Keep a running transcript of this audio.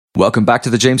Welcome back to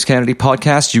the James Kennedy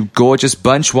Podcast, you gorgeous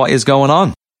bunch. What is going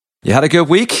on? You had a good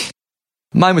week?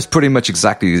 Mine was pretty much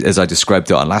exactly as I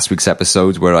described it on last week's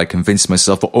episode, where I convinced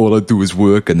myself that all I do is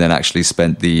work, and then actually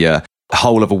spent the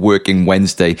whole of a working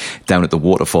Wednesday down at the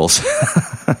waterfalls.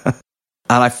 And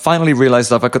I finally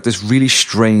realized that I've got this really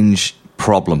strange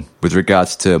problem with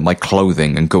regards to my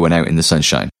clothing and going out in the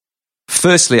sunshine.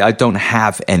 Firstly, I don't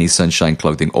have any sunshine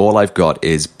clothing. All I've got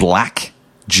is black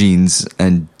jeans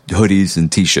and hoodies and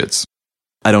t-shirts.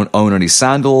 I don't own any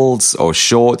sandals or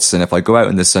shorts, and if I go out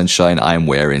in the sunshine, I'm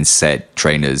wearing said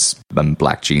trainers and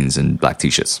black jeans and black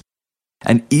t-shirts.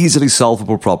 An easily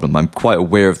solvable problem, I'm quite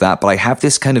aware of that, but I have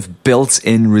this kind of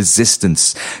built-in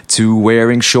resistance to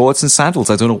wearing shorts and sandals.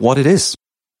 I don't know what it is.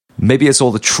 Maybe it's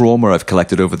all the trauma I've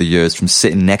collected over the years from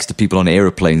sitting next to people on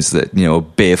airplanes that,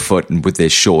 barefoot and with their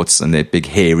shorts and their big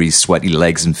hairy, sweaty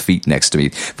legs and feet next to me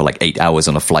for like 8 hours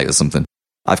on a flight or something.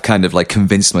 I've kind of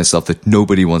convinced myself that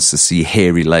nobody wants to see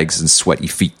hairy legs and sweaty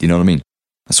feet, you know what I mean?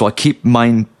 So I keep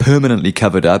mine permanently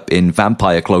covered up in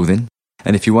vampire clothing.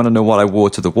 And if you want to know what I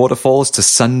wore to the waterfalls to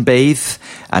sunbathe,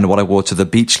 and what I wore to the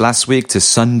beach last week to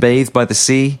sunbathe by the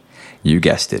sea, you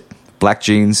guessed it. Black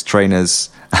jeans,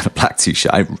 trainers, and a black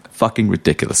t-shirt. Fucking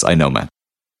ridiculous, I know, man.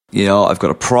 I've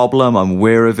got a problem, I'm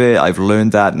aware of it, I've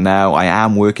learned that now, I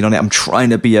am working on it, I'm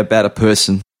trying to be a better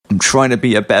person. I'm trying to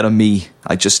be a better me.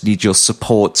 I just need your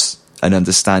support and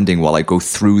understanding while I go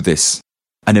through this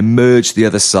and emerge the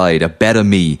other side, a better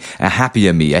me, a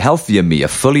happier me, a healthier me, a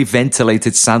fully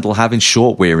ventilated sandal-having,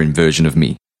 short-wearing version of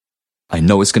me. I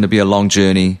know it's going to be a long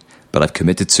journey, but I've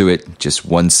committed to it, just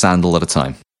one sandal at a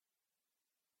time.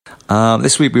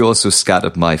 This week we also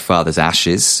scattered my father's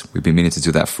ashes. We've been meaning to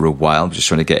do that for a while. We're just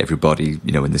trying to get everybody,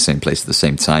 in the same place at the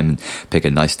same time and pick a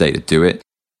nice day to do it.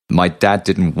 My dad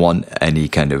didn't want any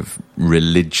kind of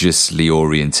religiously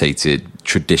orientated,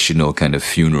 traditional kind of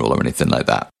funeral or anything like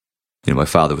that. My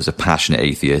father was a passionate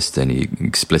atheist, and he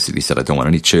explicitly said, I don't want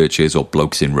any churches or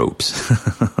blokes in robes.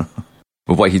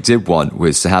 But what he did want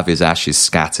was to have his ashes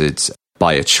scattered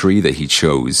by a tree that he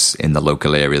chose in the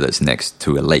local area that's next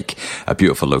to a lake, a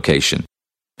beautiful location.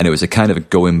 And it was a kind of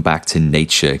going back to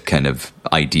nature kind of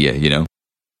idea,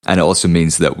 And it also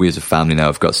means that we as a family now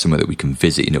have got somewhere that we can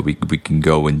visit. We can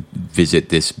go and visit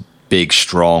this big,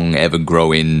 strong,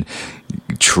 ever-growing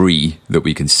tree that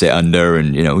we can sit under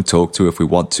and, talk to if we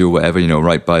want to, or whatever,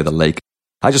 right by the lake.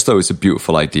 I just thought it was a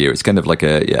beautiful idea. It's kind of like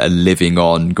a living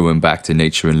on, going back to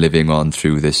nature and living on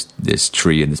through this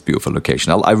tree and this beautiful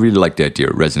location. I really like the idea.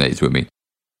 It resonates with me.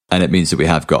 And it means that we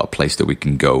have got a place that we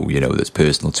can go, that's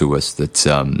personal to us, that,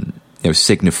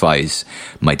 signifies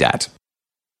my dad.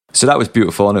 So that was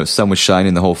beautiful, and the sun was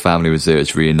shining, the whole family was there.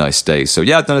 It's a really nice day. So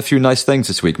yeah, I've done a few nice things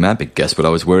this week, man. But guess what I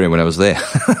was wearing when I was there?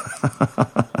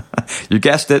 You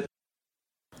guessed it.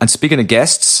 And speaking of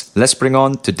guests, let's bring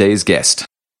on today's guest.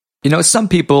 Some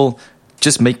people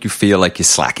just make you feel like you're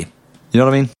slacking. You know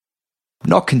what I mean?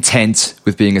 Not content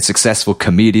with being a successful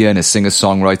comedian, a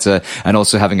singer-songwriter, and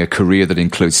also having a career that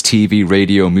includes TV,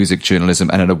 radio, music journalism,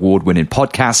 and an award-winning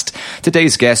podcast,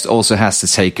 today's guest also has to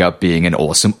take up being an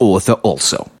awesome author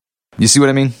also. You see what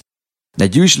I mean? Now,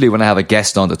 usually when I have a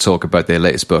guest on to talk about their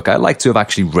latest book, I like to have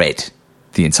actually read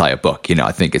the entire book.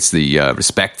 I think it's the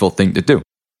respectful thing to do.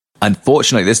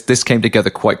 Unfortunately, this came together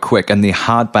quite quick, and the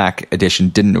hardback edition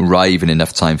didn't arrive in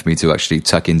enough time for me to actually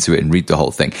tuck into it and read the whole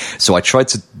thing. So I tried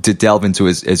to delve into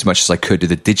as much as I could to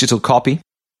the digital copy.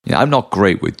 I'm not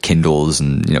great with Kindles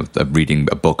and, reading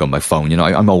a book on my phone.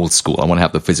 I'm old school. I want to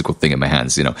have the physical thing in my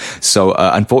hands, So,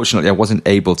 unfortunately, I wasn't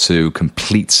able to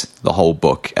complete the whole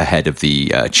book ahead of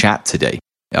the chat today,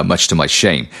 much to my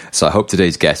shame. So I hope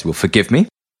today's guest will forgive me.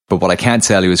 But what I can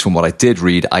tell you is from what I did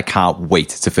read, I can't wait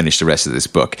to finish the rest of this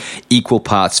book. Equal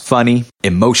parts funny,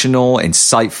 emotional,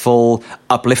 insightful,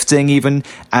 uplifting even,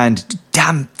 and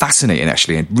damn fascinating,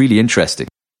 actually, and really interesting.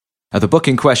 Now, the book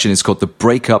in question is called The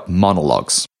Breakup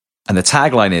Monologues. And the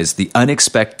tagline is The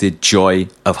Unexpected Joy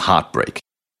of Heartbreak.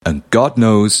 And God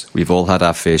knows we've all had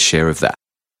our fair share of that.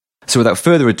 So without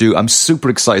further ado, I'm super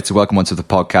excited to welcome onto the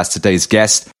podcast today's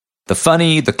guest, the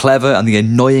funny, the clever, and the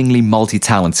annoyingly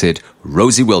multi-talented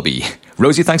Rosie Wilby.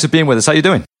 Rosie, thanks for being with us. How are you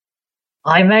doing?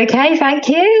 I'm okay, thank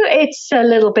you. It's a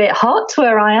little bit hot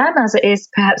where I am, as it is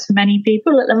perhaps for many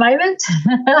people at the moment.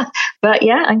 But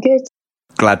yeah, I'm good.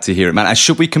 Glad to hear it, man. And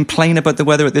should we complain about the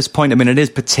weather at this point? I mean, it is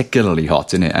particularly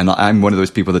hot, isn't it? And I'm one of those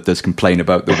people that does complain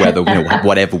about the weather,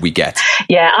 whatever we get.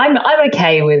 Yeah, I'm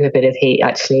okay with a bit of heat.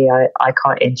 Actually, I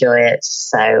quite enjoy it.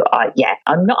 So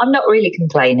I'm not really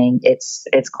complaining.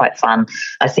 It's quite fun.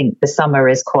 I think the summer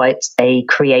is quite a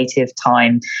creative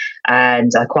time,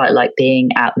 and I quite like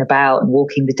being out and about and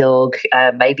walking the dog.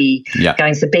 Maybe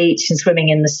going to the beach and swimming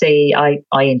in the sea.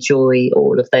 I enjoy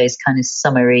all of those kind of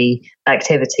summery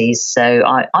activities. So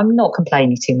I'm not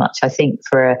complaining too much. I think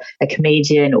for a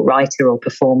comedian or writer or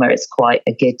performer, it's quite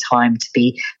a good time to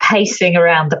be pacing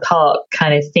around the park,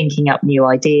 kind of thinking up new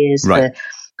ideas for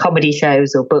comedy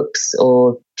shows or books,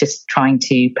 or just trying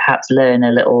to perhaps learn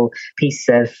a little piece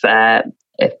of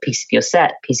your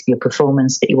set, piece of your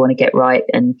performance that you want to get right.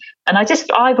 And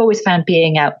I've always found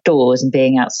being outdoors and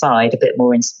being outside a bit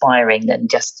more inspiring than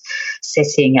just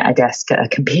sitting at a desk at a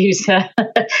computer.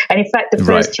 And in fact, the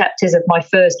first chapters of my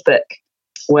first book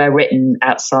were written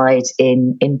outside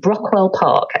in Brockwell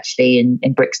Park, actually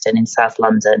in Brixton in South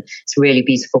London. It's a really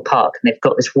beautiful park, and they've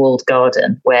got this walled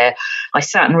garden where I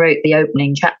sat and wrote the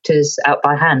opening chapters out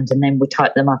by hand, and then would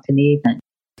type them up in the evening.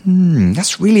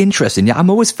 That's really interesting. Yeah, I'm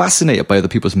always fascinated by other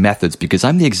people's methods, because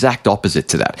I'm the exact opposite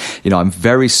to that. I'm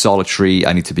very solitary.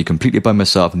 I need to be completely by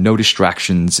myself, no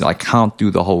distractions. I can't do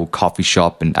the whole coffee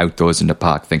shop and outdoors in the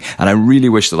park thing. And I really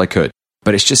wish that I could.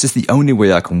 But it's the only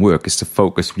way I can work is to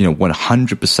focus,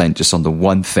 100% just on the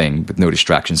one thing with no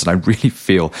distractions. And I really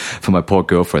feel for my poor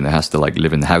girlfriend that has to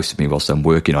live in the house with me whilst I'm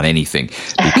working on anything,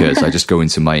 because I just go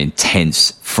into my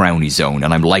intense frowny zone,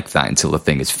 and I'm like that until the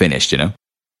thing is finished,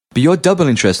 But you're double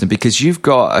interesting because you've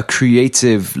got a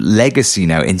creative legacy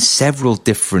now in several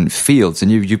different fields,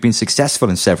 and you've been successful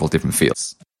in several different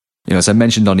fields. As I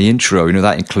mentioned on the intro,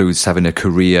 that includes having a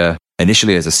career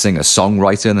initially as a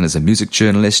singer-songwriter, and then as a music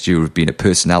journalist. You've been a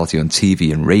personality on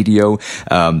TV and radio.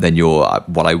 Then you're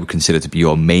what I would consider to be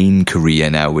your main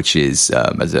career now, which is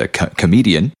as a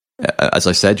comedian. As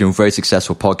I said, you're a very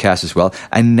successful podcast as well,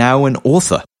 and now an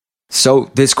author. So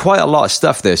there's quite a lot of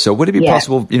stuff there. So would it be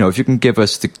possible, if you can give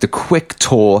us the quick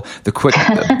tour, the quick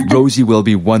Rosie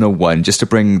Wilby 101, just to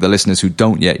bring the listeners who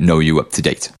don't yet know you up to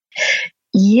date?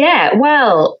 Yeah,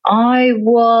 well, I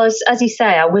was, as you say,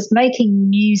 I was making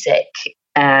music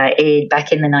back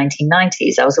in the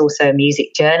 1990s. I was also a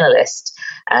music journalist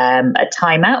at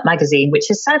Time Out magazine, which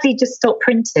has sadly just stopped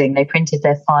printing. They printed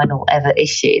their final ever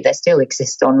issue. They still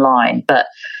exist online, but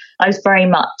I was very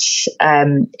much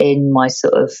in my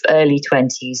sort of early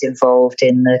 20s involved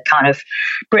in the kind of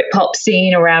Britpop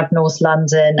scene around North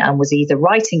London, and was either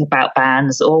writing about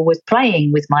bands or was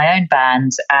playing with my own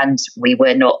band. And we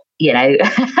were not,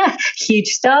 huge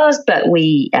stars, but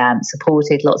we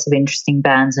supported lots of interesting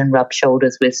bands and rubbed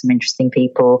shoulders with some interesting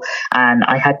people. And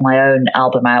I had my own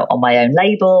album out on my own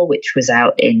label, which was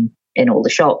out in all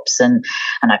the shops, and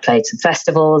I played some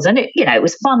festivals, and it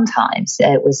was fun times.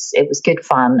 It was good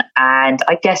fun, and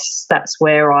I guess that's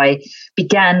where I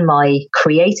began my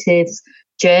creative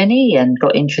journey and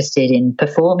got interested in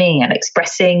performing and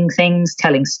expressing things,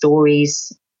 telling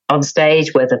stories on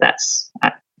stage, whether that's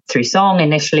through song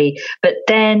initially, but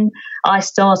then I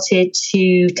started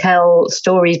to tell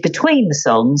stories between the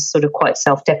songs, sort of quite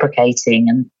self-deprecating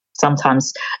and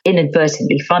sometimes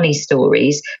inadvertently funny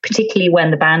stories, particularly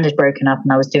when the band had broken up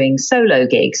and I was doing solo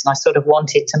gigs, and I sort of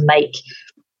wanted to make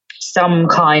some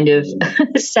kind of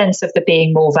sense of there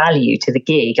being more value to the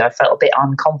gig. I felt a bit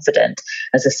unconfident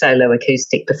as a solo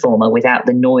acoustic performer without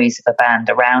the noise of a band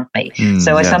around me.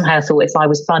 So I somehow thought if I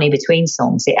was funny between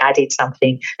songs, it added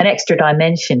something, an extra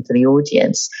dimension for the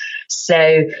audience.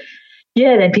 So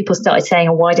then people started saying,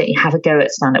 why don't you have a go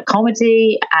at stand-up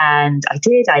comedy? And I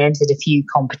did. I entered a few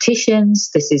competitions.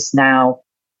 This is now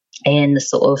in the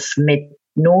sort of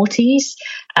mid-noughties.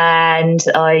 And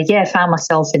I found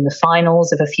myself in the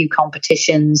finals of a few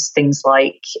competitions, things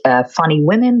like Funny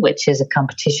Women, which is a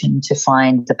competition to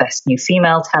find the best new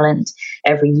female talent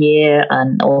every year,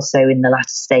 and also in the latter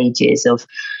stages of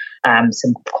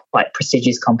some quite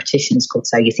prestigious competitions called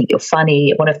So You Think You're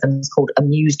Funny. One of them is called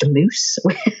Amused Moose,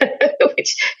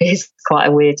 which is quite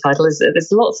a weird title.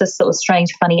 There's lots of sort of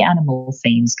strange, funny animal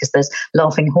themes because there's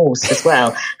Laughing Horse as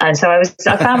well. And so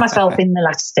I found myself in the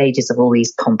latter stages of all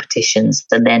these competitions.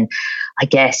 And then I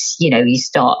guess, you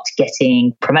start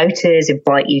getting promoters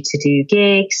invite you to do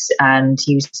gigs, and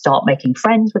you start making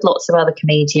friends with lots of other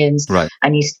comedians,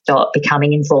 and you start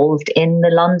becoming involved in the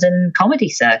London comedy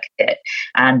circuit.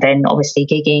 And then obviously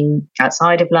gigging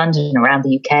outside of London, around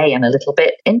the UK, and a little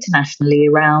bit internationally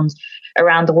around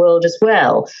the world as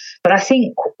well. But I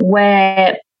think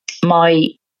where my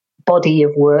body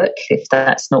of work, if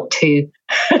that's not too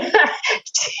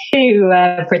too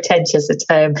pretentious a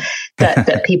term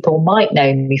that people might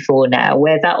know me for now.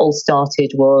 Where that all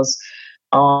started was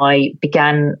I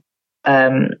began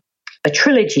a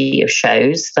trilogy of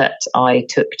shows that I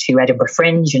took to Edinburgh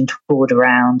Fringe and toured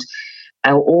around,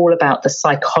 all about the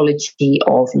psychology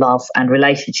of love and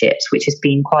relationships, which has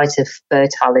been quite a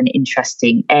fertile and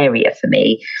interesting area for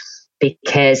me,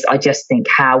 because I just think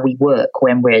how we work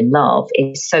when we're in love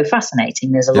is so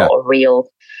fascinating. There's a lot of real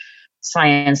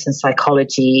science and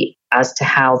psychology as to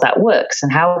how that works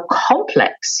and how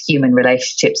complex human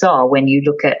relationships are when you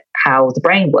look at how the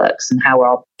brain works and how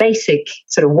our basic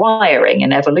sort of wiring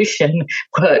and evolution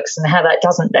works, and how that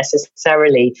doesn't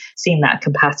necessarily seem that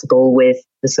compatible with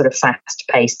the sort of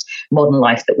fast-paced modern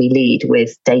life that we lead,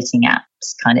 with dating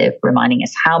apps kind of reminding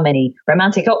us how many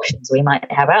romantic options we might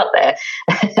have out there.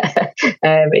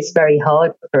 It's very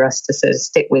hard for us to sort of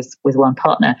stick with one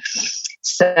partner.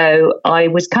 So I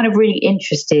was kind of really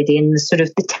interested in sort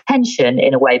of the tension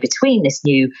in a way between this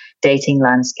new dating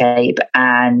landscape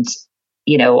and,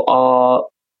 you know, our,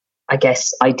 I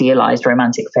guess, idealized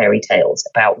romantic fairy tales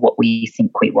about what we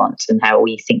think we want and how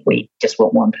we think we just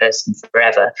want one person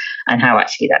forever, and how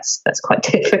actually that's quite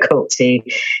difficult to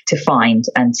find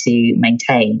and to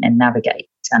maintain and navigate,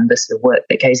 and the sort of work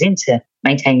that goes into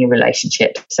maintaining a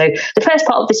relationship. So the first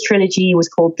part of this trilogy was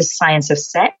called The Science of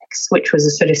Sex, which was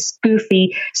a sort of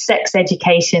spoofy sex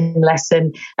education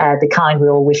lesson, the kind we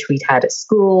all wish we'd had at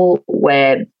school,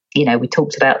 where, you know, we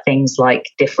talked about things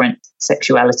like different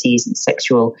sexualities and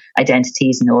sexual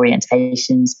identities and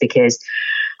orientations, because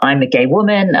I'm a gay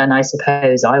woman, and I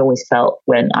suppose I always felt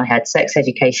when I had sex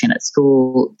education at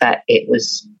school that it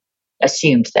was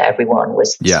assumed that everyone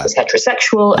was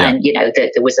heterosexual, and, you know,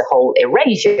 that there was a whole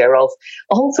erasure of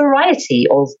a whole variety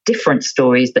of different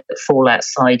stories that fall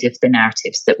outside of the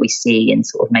narratives that we see in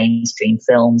sort of mainstream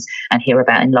films and hear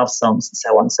about in love songs and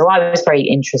so on. So I was very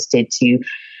interested to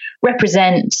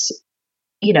represent,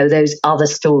 you know, those other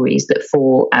stories that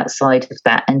fall outside of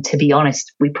that. And to be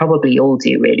honest, we probably all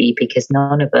do, really, because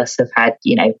none of us have had,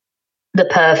 you know, the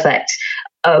perfect,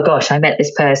 oh gosh, I met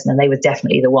this person and they were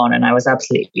definitely the one and I was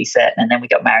absolutely certain, and then we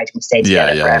got married and we stayed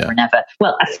together forever and ever.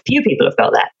 Well, a few people have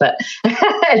got that, but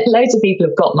loads of people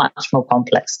have got much more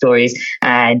complex stories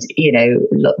and, you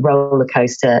know, roller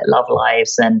coaster love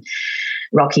lives and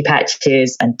rocky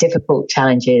patches and difficult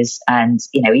challenges. And,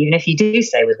 you know, even if you do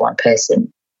stay with one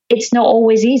person, it's not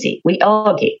always easy. We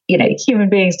argue, you know, human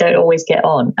beings don't always get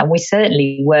on, and we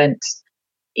certainly weren't,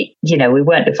 you know, we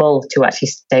weren't evolved to actually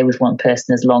stay with one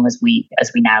person as long as we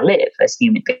now live as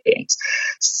human beings.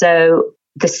 So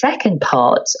the second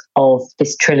part of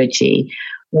this trilogy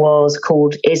was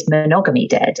called Is Monogamy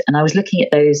Dead? And I was looking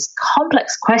at those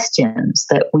complex questions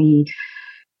that we,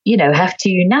 you know, have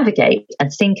to navigate and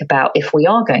think about if we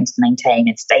are going to maintain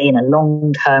and stay in a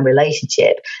long-term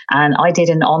relationship. And I did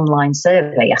an online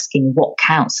survey asking what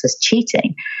counts as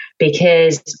cheating,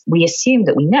 because we assume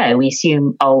that we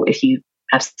assume, oh, if you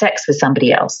have sex with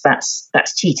somebody else, that's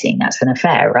cheating, that's an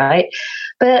affair, right?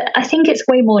 But I think it's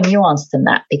way more nuanced than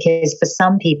that, because for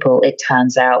some people it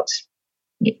turns out,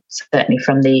 certainly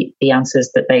from the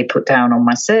answers that they put down on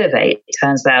my survey, it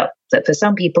turns out that for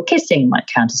some people kissing might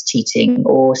count as cheating,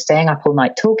 or staying up all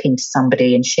night talking to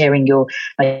somebody and sharing your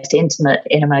most intimate,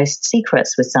 innermost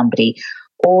secrets with somebody.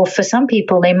 Or for some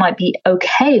people, they might be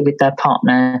okay with their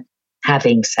partner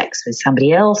having sex with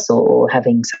somebody else or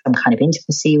having some kind of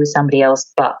intimacy with somebody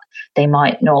else, but they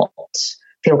might not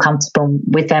feel comfortable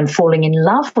with them falling in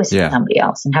love with somebody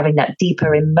else and having that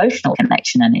deeper emotional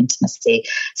connection and intimacy.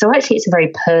 So actually, it's a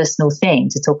very personal thing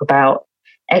to talk about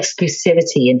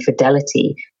exclusivity and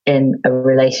fidelity in a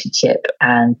relationship.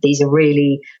 And these are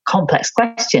really complex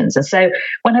questions. And so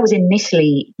when I was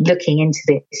initially looking into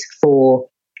this for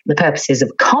the purposes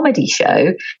of a comedy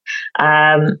show,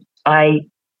 I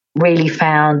really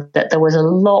found that there was a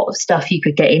lot of stuff you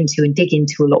could get into and dig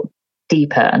into a lot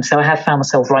deeper. And so I have found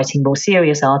myself writing more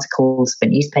serious articles for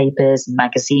newspapers and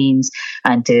magazines,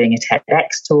 and doing a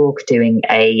TEDx talk, doing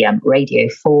a Radio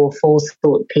 4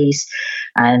 forethought piece,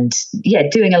 and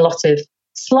doing a lot of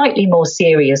slightly more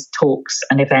serious talks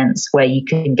and events where you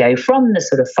can go from the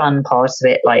sort of fun part of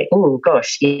it, like, oh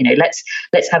gosh, you know,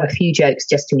 let's have a few jokes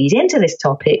just to ease into this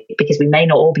topic because we may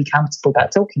not all be comfortable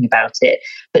about talking about it,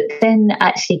 but then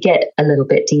actually get a little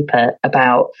bit deeper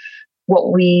about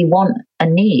what we want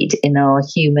and need in our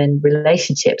human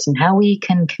relationships and how we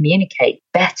can communicate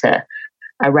better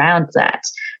around that.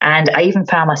 And I even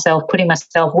found myself putting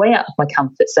myself way out of my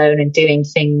comfort zone and doing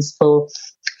things for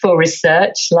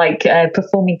research, like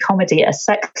performing comedy at a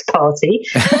sex party,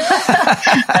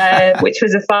 which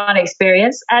was a fun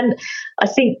experience. And I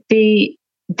think the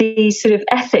the sort of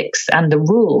ethics and the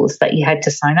rules that you had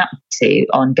to sign up to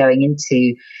on going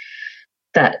into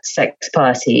that sex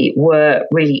party were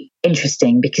really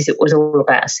interesting, because it was all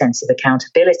about a sense of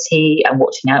accountability and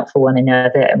watching out for one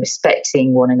another and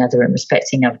respecting one another and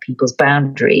respecting other people's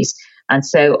boundaries. And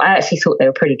so I actually thought they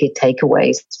were pretty good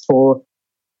takeaways for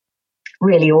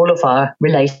really all of our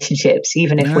relationships,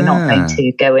 even if we're not going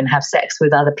to go and have sex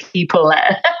with other people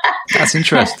That's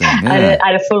interesting.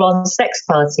 at a full-on sex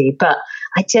party. But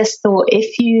I just thought,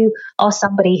 if you are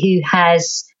somebody who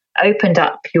has opened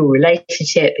up your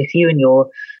relationship, if you and your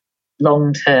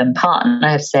long-term partner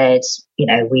have said,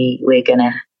 we're going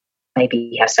to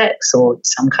maybe have sex or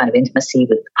some kind of intimacy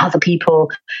with other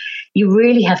people, you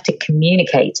really have to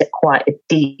communicate at quite a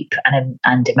deep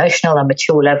and emotional and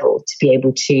mature level to be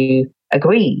able to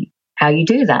agree how you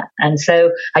do that. And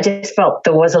so I just felt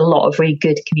there was a lot of really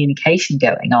good communication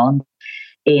going on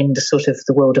in the sort of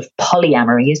the world of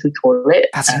polyamory, as we call it.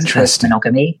 That's interesting.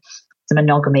 Monogamy. The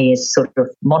monogamy is sort of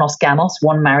monos gamos,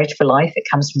 one marriage for life. It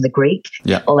comes from the Greek.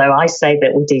 Yeah. Although I say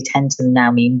that we do tend to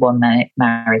now mean one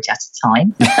marriage at a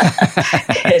time,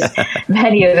 because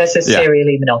many of us are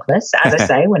serially monogamous. As I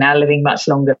say, we're now living much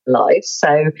longer lives.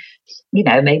 So,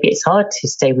 maybe it's hard to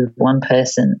stay with one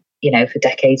person, for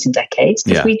decades and decades,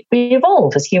 because we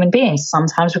evolve as human beings.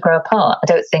 Sometimes we grow apart. I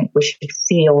don't think we should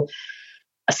feel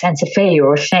a sense of failure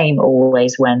or shame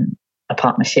always when a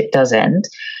partnership does end.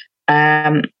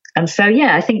 And so,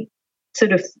 I think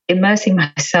sort of immersing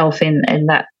myself in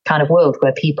that kind of world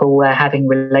where people were having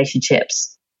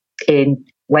relationships in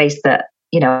ways that,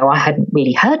 I hadn't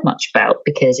really heard much about,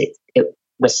 because it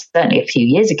was certainly a few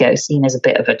years ago seen as a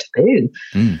bit of a taboo.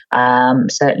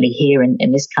 Certainly here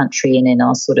in this country and in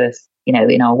our sort of,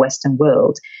 in our Western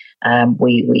world,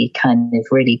 we kind of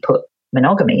really put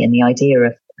monogamy and the idea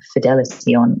of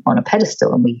fidelity on a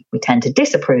pedestal, and we tend to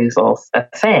disapprove of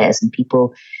affairs and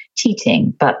people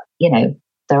cheating. But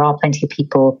there are plenty of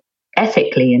people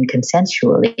ethically and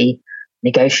consensually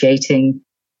negotiating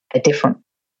a different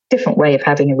way of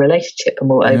having a relationship, a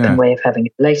more open way of having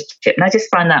a relationship. And I just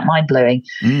find that mind-blowing,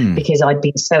 because I'd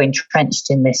been so entrenched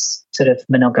in this sort of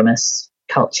monogamous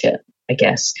culture, I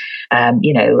guess. And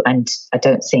I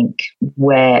don't think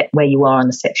where you are on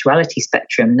the sexuality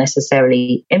spectrum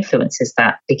necessarily influences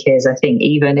that, because I think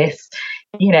even if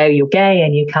you're gay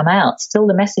and you come out, still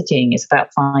the messaging is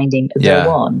about finding the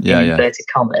one, in inverted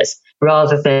commas,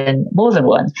 rather than more than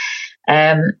one.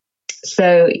 And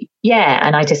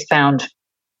I just found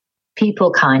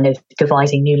people kind of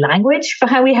devising new language for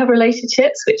how we have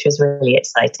relationships, which was really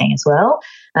exciting as well.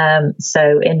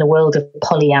 So in the world of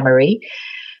polyamory,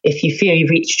 if you feel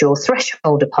you've reached your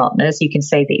threshold of partners, you can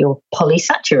say that you're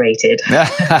polysaturated,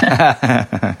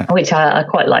 which I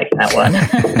quite like that one.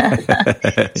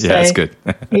 That's good.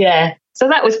 So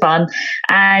that was fun.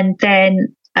 And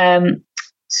then,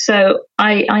 so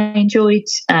I enjoyed,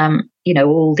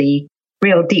 all the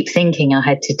real deep thinking I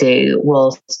had to do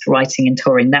whilst writing and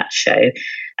touring that show.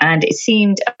 And it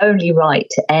seemed only right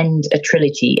to end a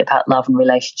trilogy about love and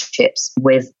relationships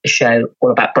with a show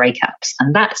all about breakups.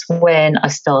 And that's when I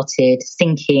started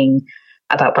thinking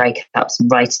about breakups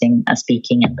and writing and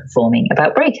speaking and performing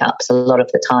about breakups a lot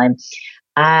of the time.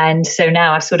 And so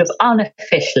now I've sort of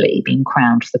unofficially been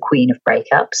crowned the queen of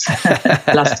breakups.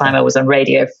 Last time I was on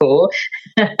Radio 4,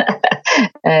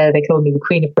 they called me the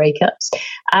queen of breakups.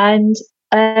 And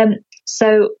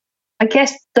so I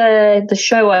guess the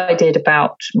show I did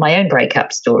about my own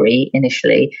breakup story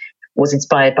initially was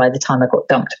inspired by the time I got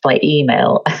dumped by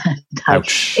email.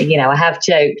 Ouch. I have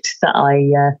joked that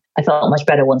I felt much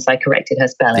better once I corrected her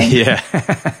spelling. Yeah.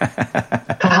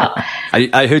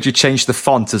 I heard you changed the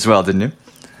font as well, didn't you?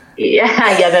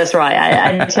 Yeah, that's right.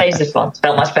 I changed the font.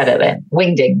 Felt much better then.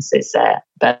 Wingdings is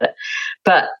better.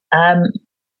 But I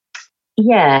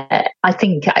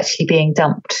think actually being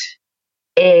dumped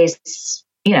is,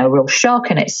 a real shock,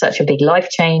 and it's such a big life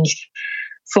change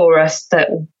for us that,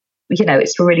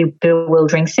 it's a really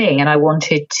bewildering thing. And I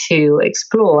wanted to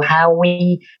explore how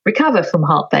we recover from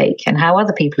heartbreak and how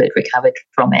other people had recovered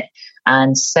from it.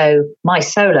 And so my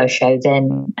solo show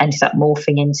then ended up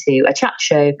morphing into a chat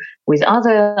show with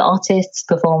other artists,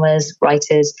 performers,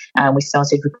 writers. And we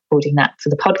started recording that for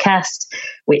the podcast,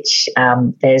 which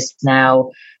there's now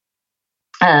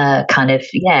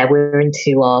we're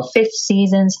into our 5th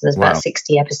season. So there's about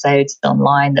 60 episodes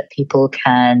online that people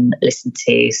can listen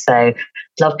to. So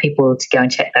love people to go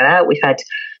and check that out. We've had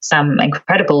some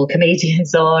incredible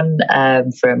comedians on,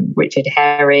 from Richard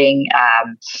Herring,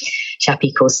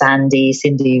 Chappie called Sandy,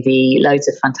 Sindhu V, loads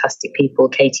of fantastic people,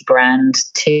 Katie Brand,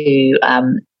 to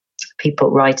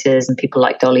people, writers, and people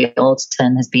like Dolly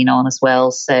Alderton has been on as well.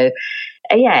 So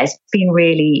it's been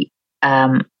really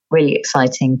Really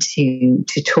exciting to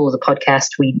tour the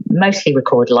podcast. We mostly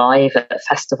record live at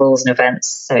festivals and events,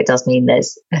 so it does mean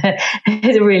there's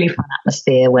there's a really fun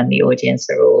atmosphere when the audience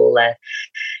are all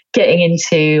getting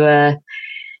into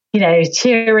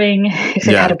cheering if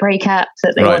they've had a breakup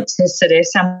that they want to sort of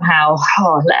somehow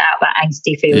let out that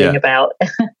angsty feeling about.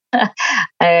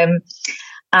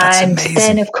 And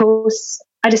then, of course,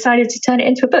 I decided to turn it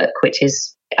into a book, which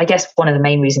is, I guess, one of the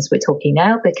main reasons we're talking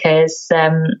now, because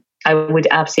I would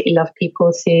absolutely love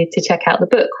people to check out the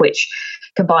book, which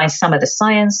combines some of the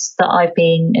science that I've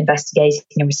been investigating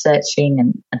and researching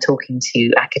and talking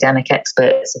to academic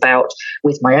experts about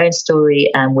with my own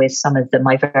story and with some of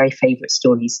my very favourite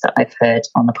stories that I've heard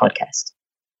on the podcast.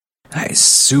 That is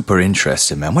super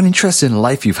interesting, man. What an interesting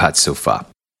life you've had so far.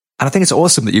 And I think it's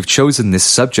awesome that you've chosen this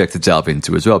subject to delve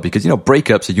into as well, because,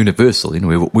 breakups are universal.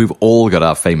 We've all got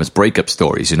our famous breakup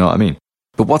stories, you know what I mean?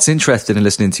 But what's interesting in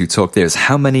listening to you talk there is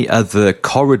how many other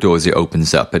corridors it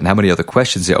opens up and how many other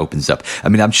questions it opens up. I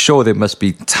mean, I'm sure there must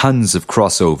be tons of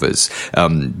crossovers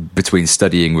between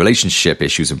studying relationship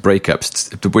issues and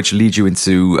breakups, which lead you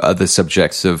into other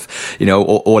subjects of,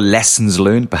 or lessons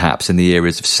learned perhaps in the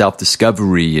areas of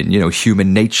self-discovery and,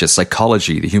 human nature,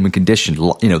 psychology, the human condition,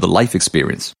 the life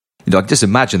experience. I can just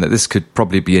imagine that this could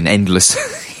probably be an endless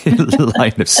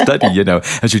line of study,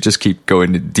 as you just keep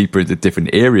going deeper into different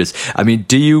areas. I mean,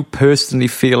 do you personally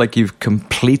feel like you've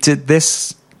completed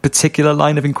this particular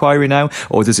line of inquiry now,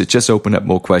 or does it just open up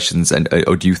more questions?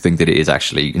 Or do you think that it is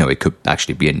actually, it could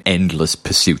actually be an endless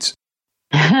pursuit?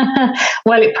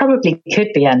 Well, it probably could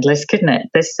be endless, couldn't it?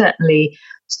 There's certainly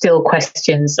still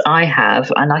questions I have.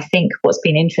 And I think what's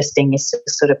been interesting is to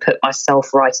sort of put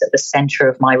myself right at the center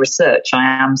of my research.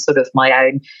 I am sort of my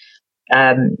own,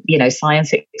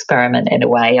 science experiment in a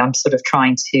way. I'm sort of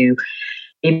trying to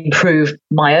improve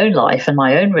my own life and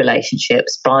my own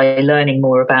relationships by learning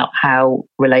more about how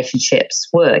relationships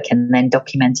work and then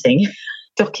documenting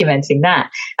that.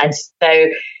 And so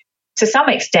to some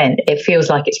extent, it feels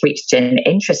like it's reached an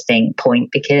interesting point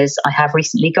because I have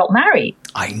recently got married.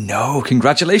 I know.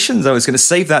 Congratulations. I was going to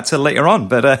save that till later on,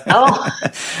 but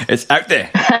it's out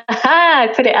there.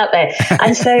 I put it out there.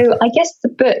 And so I guess the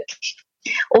book,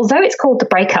 although it's called the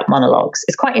Breakup Monologues,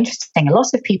 it's quite interesting. A lot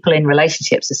of people in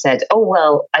relationships have said, oh,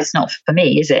 well, it's not for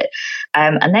me, is it?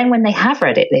 And then when they have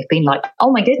read it, they've been like, oh,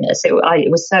 my goodness, it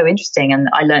was so interesting. And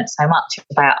I learned so much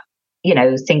about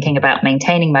thinking about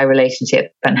maintaining my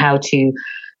relationship and how to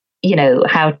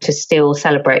still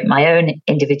celebrate my own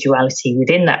individuality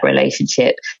within that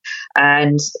relationship.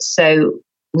 And so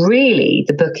really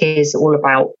the book is all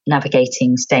about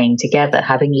navigating, staying together,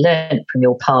 having learned from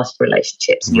your past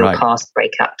relationships, and your past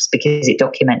breakups, because it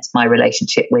documents my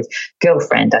relationship with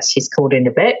girlfriend, as she's called in the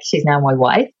book. She's now my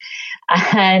wife.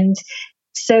 And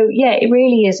so, it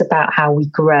really is about how we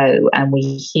grow and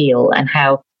we heal, and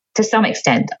how, to some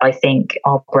extent, I think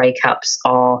our breakups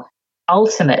are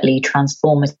ultimately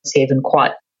transformative and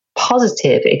quite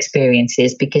positive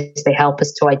experiences because they help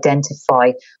us to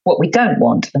identify what we don't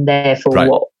want and therefore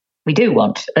what we do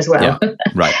want as well. Yeah,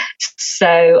 right.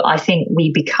 So I think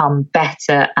we become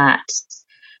better at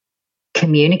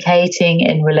communicating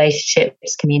in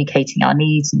relationships, communicating our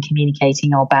needs and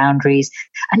communicating our boundaries,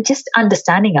 and just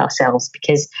understanding ourselves,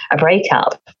 because a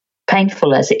breakup,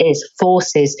 painful as it is,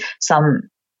 forces some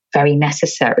very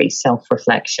necessary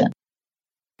self-reflection.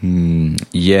 For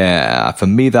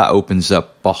me, that opens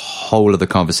up a whole other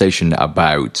conversation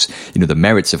about, the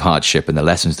merits of hardship and the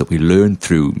lessons that we learn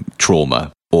through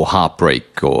trauma or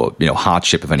heartbreak or,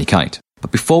 hardship of any kind.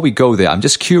 But before we go there, I'm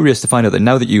just curious to find out that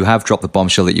now that you have dropped the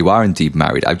bombshell that you are indeed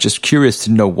married, I'm just curious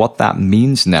to know what that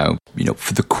means now,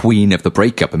 for the queen of the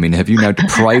breakup. I mean, have you now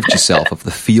deprived yourself of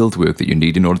the field work that you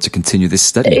need in order to continue this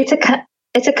study?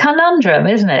 It's a conundrum,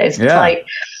 isn't it? It's like...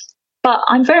 But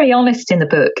I'm very honest in the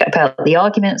book about the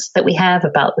arguments that we have,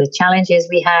 about the challenges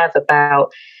we have,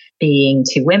 about being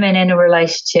two women in a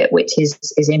relationship, which is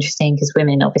interesting because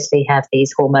women obviously have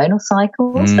these hormonal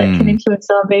cycles that can influence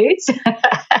our moods.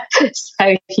 So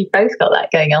if you've both got that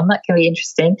going on, that can be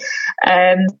interesting.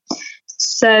 I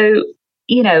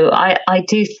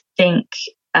do think,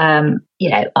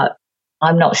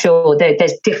 I'm not sure.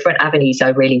 There's different avenues I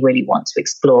really, really want to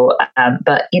explore.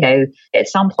 But at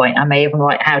some point, I may even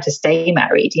write how to stay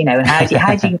married. And how the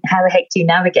heck do you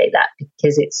navigate that?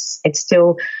 Because it's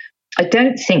still. I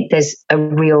don't think there's a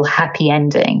real happy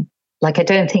ending. Like, I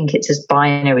don't think it's as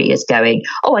binary as going,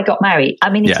 oh, I got married. I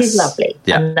mean, it is lovely.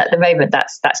 Yeah. And at the moment,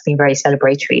 that's been very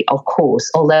celebratory, of course.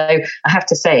 Although I have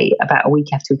to say, about a week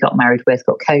after we got married, we both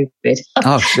got COVID.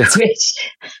 Oh, shit.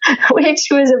 which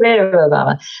was a bit of a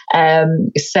bummer.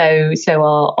 So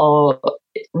our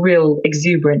real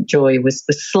exuberant joy was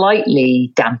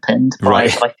slightly dampened by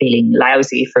feeling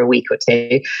lousy for a week or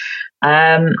two.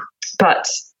 But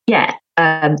yeah,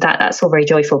 that's all very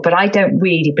joyful. But I don't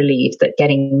really believe that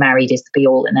getting married is the be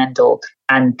all and end all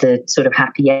and the sort of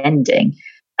happy ending.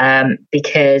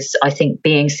 Because I think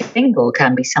being single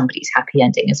can be somebody's happy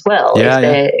ending as well. If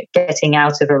they're getting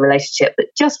out of a relationship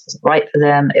that just wasn't right for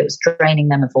them, it was draining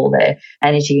them of all their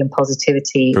energy and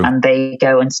positivity, and they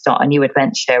go and start a new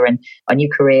adventure and a new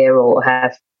career, or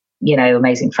have,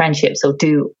 amazing friendships, or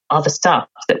do other stuff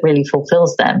that really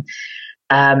fulfills them.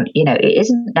 It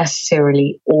isn't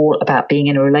necessarily all about being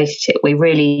in a relationship. We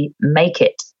really make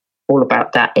it all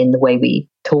about that in the way we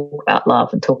talk about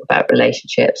love and talk about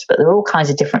relationships, but there are all kinds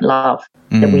of different love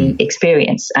that we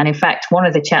experience. And in fact, one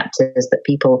of the chapters that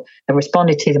people have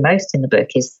responded to the most in the book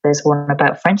is there's one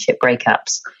about friendship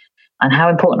breakups and how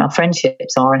important our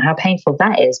friendships are and how painful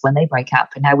that is when they break up,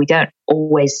 and how we don't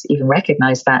always even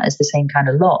recognize that as the same kind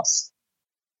of loss.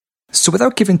 So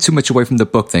without giving too much away from the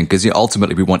book then, because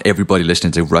ultimately we want everybody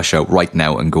listening to rush out right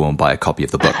now and go and buy a copy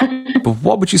of the book. But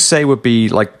what would you say would be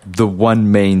like the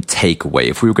one main takeaway,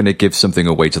 if we were going to give something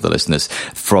away to the listeners,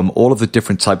 from all of the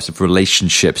different types of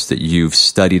relationships that you've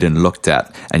studied and looked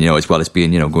at, and, as well as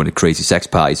being, going to crazy sex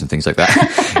parties and things like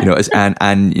that,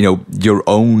 and your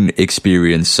own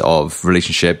experience of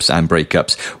relationships and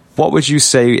breakups, what would you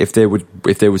say if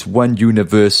there was one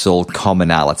universal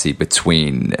commonality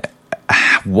between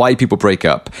why people break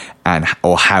up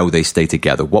or how they stay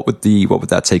together? What would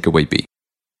that takeaway be?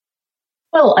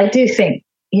 Well, I do think,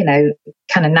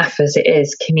 kind of naff as it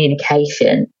is,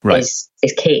 communication is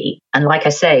key. And like I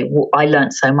say, I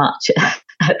learned so much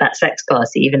at that sex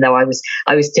party, even though I was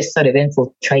just sort of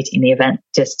infiltrating the event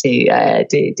just to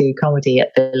do comedy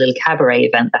at the little cabaret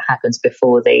event that happens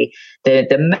before the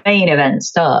main event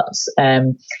starts.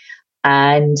 But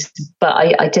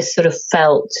I just sort of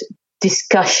felt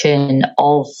discussion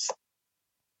of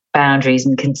boundaries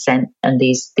and consent and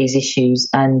these issues,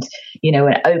 and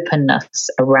an openness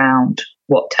around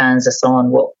what turns us on,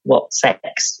 what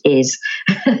sex is,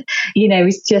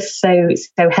 is just so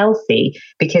healthy.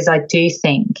 Because I do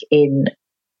think in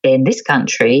this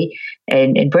country,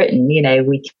 in Britain,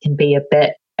 we can be a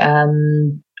bit a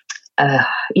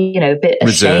bit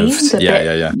reserved, ashamed,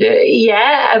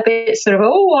 a bit sort of,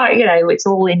 it's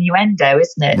all innuendo,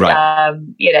 isn't it? Right.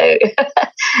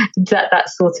 that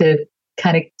sort of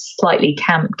kind of slightly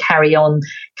camp carry on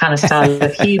kind of style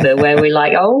of humor where we're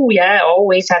like,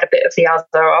 always had a bit of the other,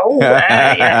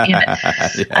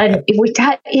 and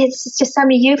it's just so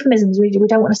many euphemisms. We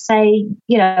don't want to say,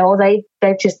 or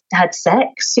they've just had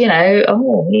sex,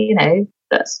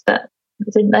 that's that.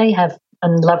 Didn't they have a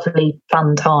lovely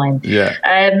fun time? We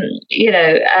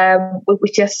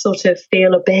just sort of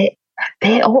feel a bit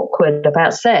awkward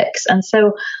about sex, and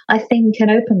so I think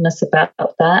an openness about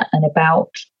that and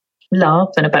about love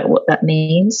and about what that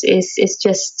means is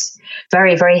just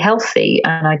very, very healthy.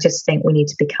 And I just think we need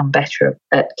to become better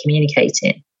at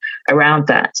communicating around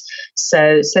that.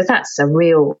 So that's a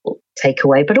real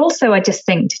takeaway. But also I just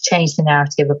think to change the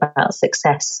narrative about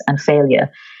success and failure,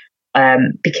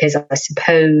 because I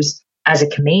suppose as a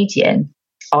comedian,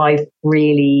 I've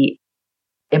really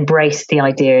embraced the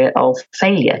idea of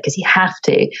failure, because you have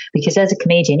to, because as a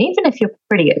comedian, even if you're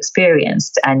pretty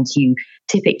experienced and you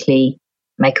typically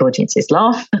make audiences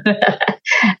laugh,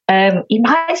 you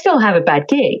might still have a bad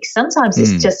gig. Sometimes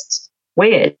it's just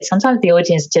weird. Sometimes the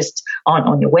audience just aren't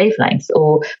on your wavelength,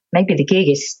 or maybe the gig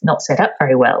is not set up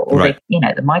very well, or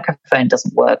the microphone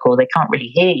doesn't work, or they can't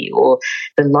really hear you, or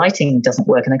the lighting doesn't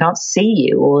work and they can't see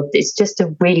you, or it's just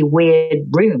a really weird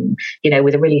room,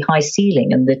 with a really high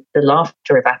ceiling, and the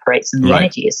laughter evaporates and the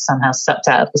energy is somehow sucked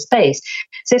out of the space.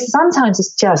 So sometimes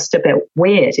it's just a bit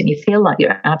weird and you feel like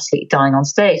you're absolutely dying on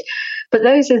stage. But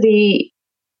those are the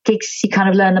gigs you kind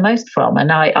of learn the most from.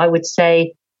 And I would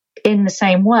say in the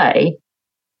same way,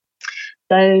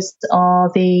 those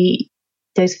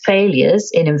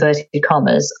failures, in inverted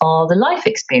commas, are the life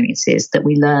experiences that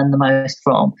we learn the most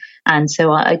from. And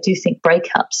so I do think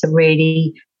breakups are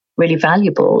really, really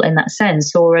valuable in that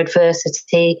sense, or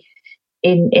adversity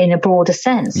in a broader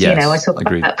sense. Yes, I talk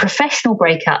about professional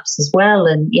breakups as well.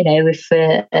 And, if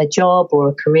a job or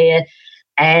a career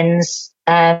ends,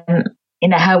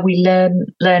 how we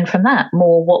learn from that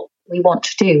more, what we want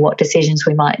to do, what decisions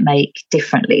we might make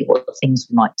differently, what things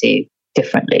we might do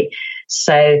differently.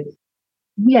 So,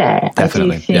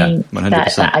 definitely. I do think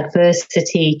that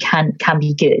adversity can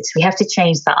be good. So we have to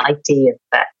change that idea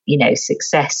that,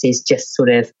 success is just sort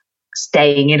of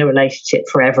staying in a relationship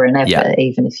forever and ever,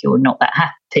 even if you're not that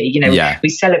happy. You know, we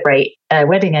celebrate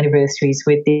wedding anniversaries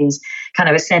with these kind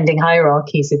of ascending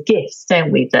hierarchies of gifts,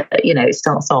 don't we? That, you know, it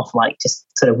starts off like just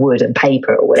sort of wood and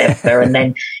paper or whatever. And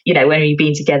then, you know, when you've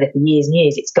been together for years and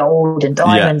years, it's gold and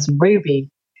diamonds and ruby.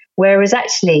 Whereas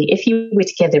actually, if you were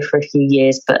together for a few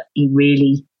years, but you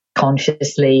really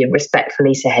consciously and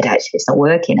respectfully said, actually, it's not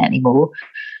working anymore,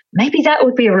 maybe that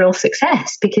would be a real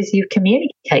success because you've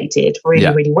communicated really,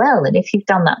 really well. And if you've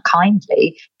done that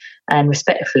kindly and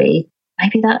respectfully,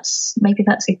 maybe that's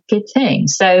a good thing.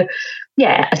 So,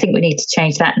 yeah, I think we need to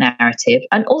change that narrative,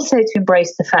 and also to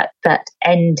embrace the fact that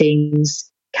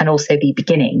endings can also be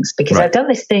beginnings. Because I've done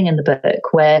this thing in the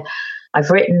book where I've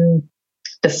written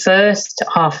the first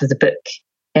half of the book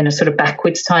in a sort of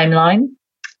backwards timeline,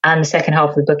 and the second half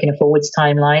of the book in a forwards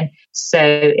timeline. So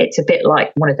it's a bit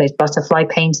like one of those butterfly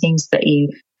paintings that you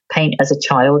paint as a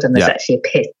child, and there's actually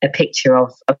a picture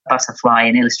of a butterfly,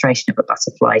 an illustration of a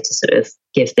butterfly to sort of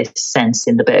give this sense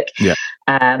in the book.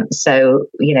 So,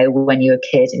 you know, when you were a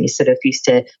kid and you sort of used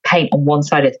to paint on one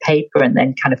side of the paper and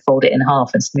then kind of fold it in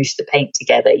half and smoosh the paint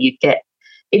together, you'd get,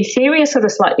 in theory, a sort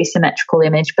of slightly symmetrical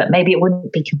image, but maybe it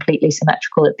wouldn't be completely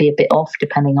symmetrical. It'd be a bit off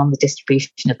depending on the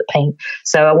distribution of the paint.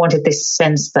 So I wanted this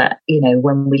sense that, you know,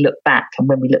 when we look back and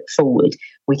when we look forward,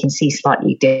 we can see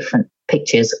slightly different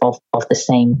pictures of the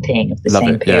same thing, of the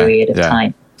same period of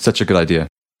time. Such a good idea.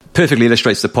 Perfectly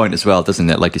illustrates the point as well, doesn't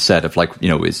it? Like you said, of like, you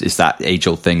know, is that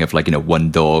age-old thing of like, you know, one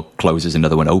door closes,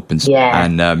 another one opens.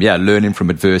 And learning from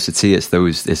adversity. It's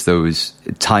those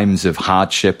times of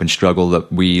hardship and struggle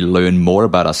that we learn more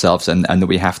about ourselves, and that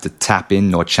we have to tap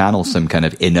in or channel some kind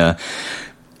of inner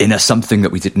something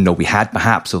that we didn't know we had,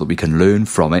 perhaps, or that we can learn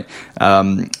from it.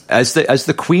 As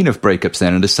the queen of breakups,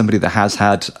 then, and as somebody that has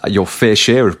had your fair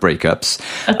share of breakups,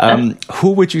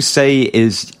 who would you say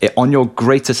is on your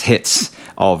greatest hits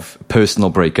of personal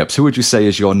breakups? Who would you say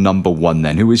is your number one?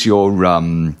 Then, who is your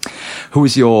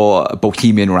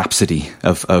Bohemian Rhapsody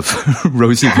of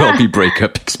Rosie Wilby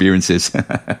breakup experiences?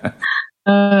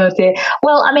 Oh dear.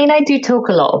 Well, I mean, I do talk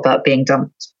a lot about being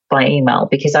dumped by email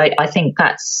because I think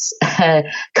that's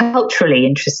culturally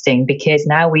interesting, because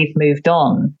now we've moved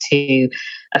on to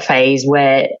a phase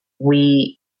where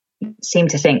we seem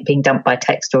to think being dumped by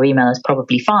text or email is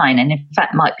probably fine, and in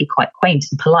fact might be quite quaint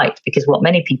and polite, because what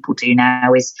many people do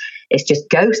now is just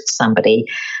ghost somebody.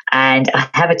 And I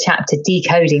have a chapter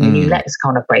decoding the new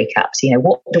lexicon of breakups. You know,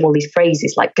 what do all these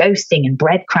phrases like ghosting and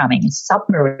breadcrumbing and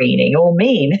submarining all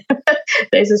mean?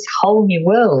 There's this whole new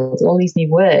world, all these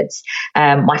new words.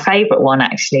 My favourite one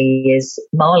actually is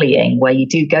Marleying, where you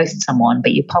do ghost someone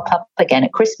but you pop up again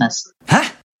at Christmas. Huh?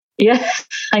 Yeah,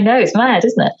 I know, it's mad,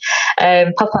 isn't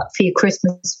it? Pop up for your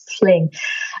Christmas fling.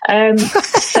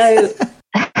 So,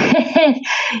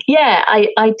 yeah,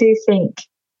 I do think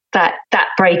that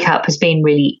breakup has been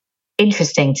really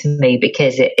interesting to me,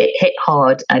 because it hit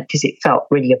hard, because it felt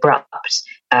really abrupt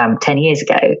 10 years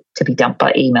ago to be dumped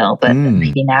by email, but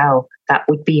maybe now that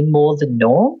would be more the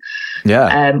norm.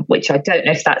 Which I don't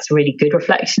know if that's a really good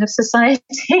reflection of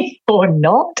society or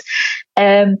not.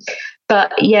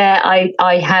 But yeah,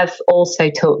 I have also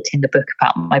talked in the book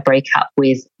about my breakup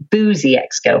with Boozy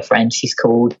ex-girlfriend, she's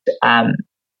called,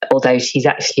 although she's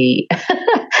actually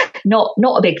not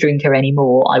a big drinker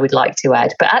anymore, I would like to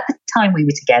add. But at the time we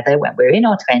were together, when we were in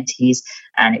our 20s,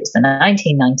 and it was the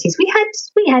 1990s, we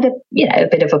had a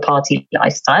bit of a party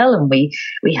lifestyle, and we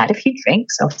had a few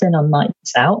drinks, often on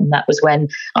nights out, and that was when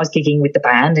I was gigging with the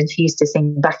band, and she used to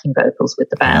sing backing vocals with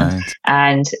the band. Right.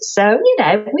 And so, you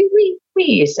know, we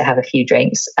used to have a few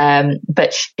drinks,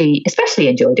 but she especially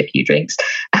enjoyed a few drinks.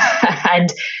 And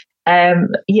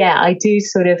I do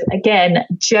sort of, again,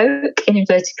 joke in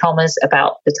inverted commas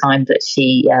about the time that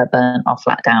she burnt our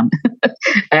flat down.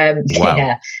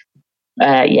 Wow.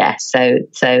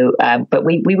 But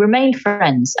we remained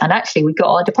friends, and actually we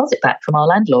got our deposit back from our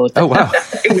landlord. Oh, wow.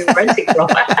 We were renting from.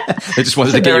 They just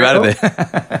wanted to get you out of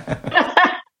there.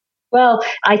 Well,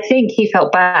 I think he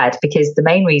felt bad, because the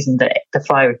main reason that the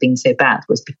fire had been so bad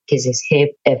was because of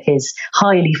his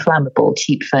highly flammable,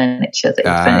 cheap furniture that he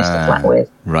furnished the flat with.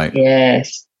 Right.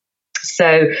 Yes.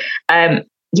 So, and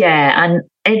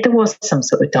there was some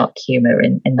sort of dark humour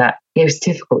in that. It was a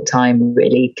difficult time,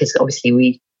 really, because obviously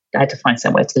we had to find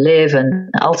somewhere to live, and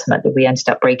ultimately we ended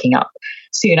up breaking up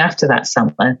soon after that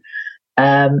summer.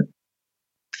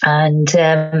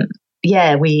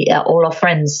 We all our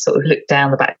friends sort of looked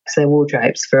down the backs of their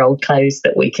wardrobes for old clothes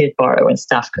that we could borrow and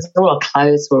stuff, because all our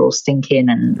clothes were all stinking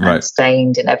and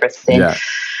stained and everything. Yeah.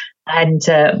 And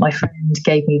my friend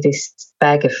gave me this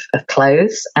bag of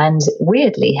clothes, and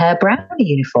weirdly her brownie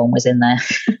uniform was in there.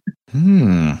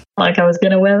 Like I was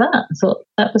going to wear that. I thought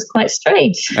that was quite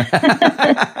strange.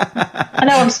 I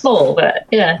know I'm small, but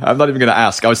yeah. I'm not even going to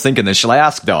ask. I was thinking this. Shall I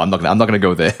ask? No, I'm not going to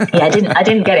go there. Yeah, I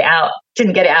didn't get it out.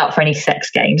 Didn't get it out for any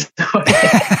sex games.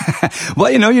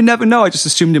 Well, you never know. I just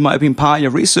assumed it might have been part of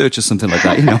your research or something like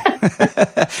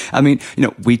that, I mean,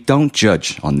 we don't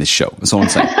judge on this show. That's all I'm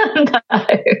saying.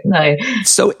 No.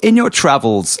 So in your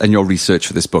travels and your research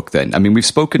for this book then, I mean, we've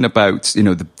spoken about,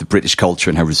 the British culture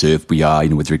and how reserved we are,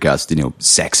 with regards to,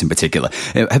 sex in particular.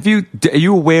 Are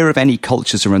you aware of any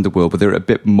cultures around the world where they're a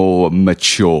bit more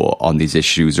mature on these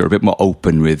issues or a bit more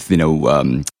open with,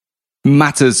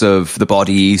 matters of the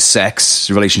body,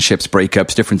 sex, relationships,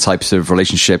 breakups, different types of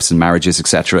relationships and marriages,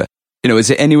 etc.? Is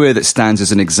there anywhere that stands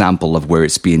as an example of where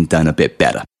it's being done a bit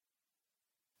better?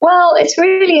 Well, it's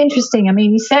really interesting. I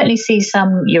mean, you certainly see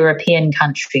some European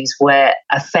countries where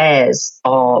affairs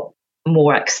are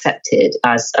more accepted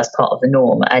as part of the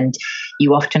norm, and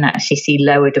you often actually see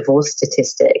lower divorce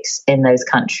statistics in those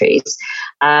countries.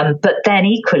 But then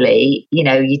equally,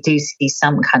 you do see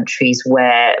some countries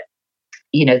where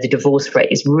the divorce rate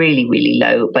is really, really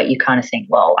low, but you kind of think,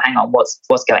 well, hang on,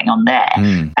 what's going on there?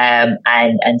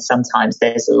 And sometimes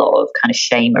there's a lot of kind of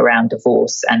shame around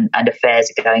divorce, and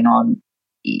affairs are going on,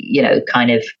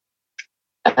 kind of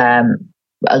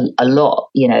a lot,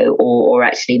 or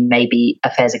actually maybe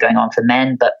affairs are going on for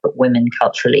men, but women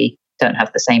culturally don't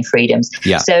have the same freedoms.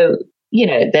 Yeah. So,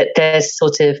 that there's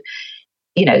sort of,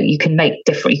 you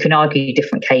can argue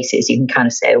different cases. You can kind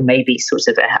of say, maybe sort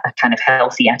of a kind of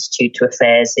healthy attitude to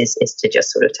affairs is to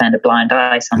just sort of turn a blind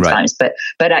eye sometimes. Right.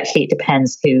 But actually it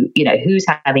depends who's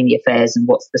having the affairs and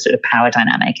what's the sort of power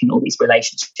dynamic in all these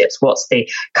relationships. What's the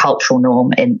cultural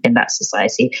norm in that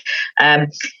society?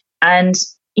 And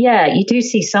yeah, you do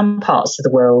see some parts of the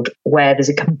world where there's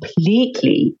a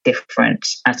completely different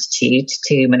attitude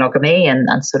to monogamy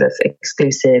and sort of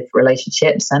exclusive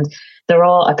relationships. And there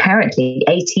are apparently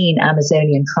 18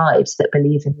 Amazonian tribes that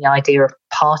believe in the idea of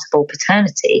partible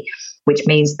paternity, which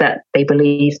means that they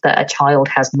believe that a child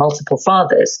has multiple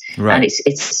fathers. Right. And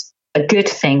it's a good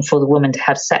thing for the woman to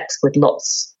have sex with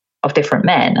lots of different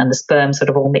men, and the sperm sort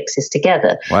of all mixes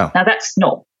together. Wow. Now, that's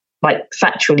not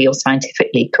factually or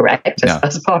scientifically correct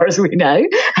as far as we know.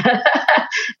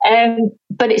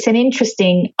 But it's an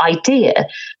interesting idea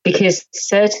because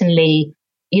certainly,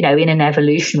 in an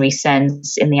evolutionary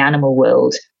sense in the animal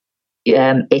world,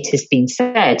 it has been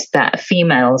said that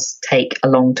females take a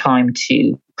long time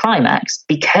to climax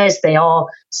because they are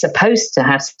supposed to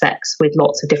have sex with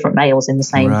lots of different males in the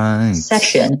same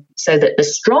session, so that the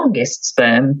strongest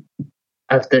sperm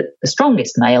of the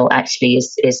strongest male actually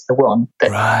is the one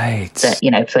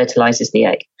that fertilizes the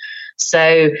egg.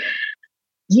 So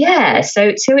so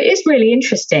it is really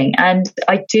interesting, and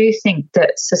I do think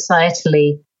that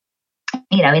societally,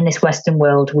 in this Western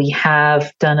world, we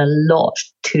have done a lot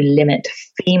to limit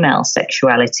female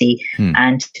sexuality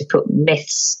and to put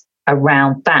myths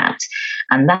around that.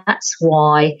 And that's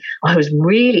why I was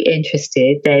really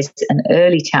interested. There's an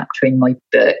early chapter in my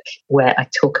book where I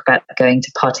talk about going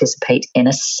to participate in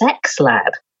a sex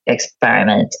lab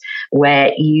experiment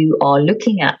where you are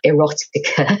looking at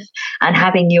erotica and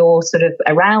having your sort of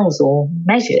arousal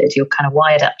measured. You're kind of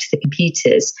wired up to the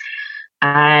computers.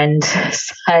 And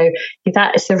so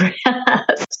that's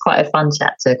quite a fun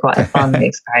chapter, quite a fun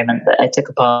experiment that I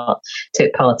took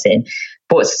part in.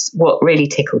 But what really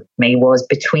tickled me was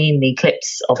between the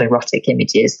clips of erotic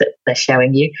images that they're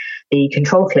showing you, the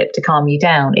control clip to calm you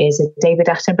down is a David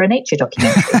Attenborough nature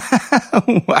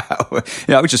documentary. Wow.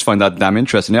 Yeah, I would just find that damn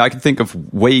interesting. I can think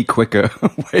of way quicker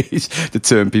ways to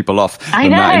turn people off. I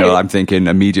know. That. I'm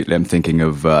thinking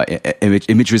of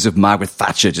images of Margaret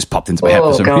Thatcher just popped into my head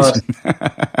for some reason.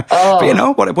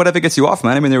 But whatever gets you off,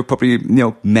 man. I mean, there were probably,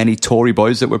 many Tory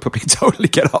boys that would probably totally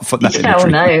get off on that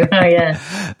imagery. Oh, yeah.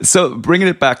 So bringing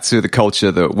it back to the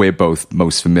culture that we're both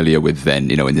most familiar with then,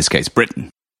 in this case, Britain.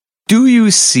 Do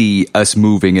you see us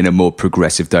moving in a more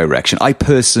progressive direction? I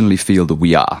personally feel that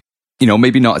we are.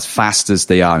 Maybe not as fast as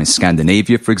they are in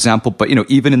Scandinavia, for example, but,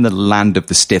 even in the land of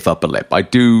the stiff upper lip, I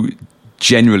do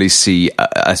generally see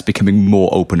us becoming more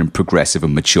open and progressive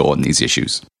and mature on these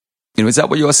issues. Is that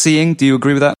what you're seeing? Do you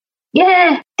agree with that?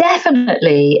 Yeah,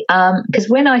 definitely. Because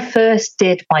when I first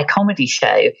did my comedy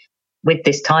show with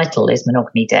this title, Is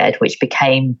Monogamy Dead?, which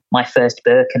became my first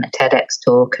book and a TEDx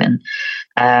talk and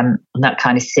that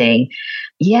kind of thing,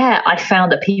 I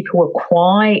found that people were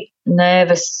quite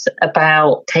nervous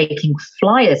about taking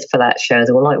flyers for that show.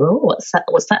 They were like, well, what's that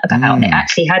about? And it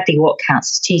actually had the What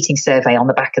Counts as Cheating survey on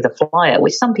the back of the flyer,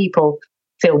 which some people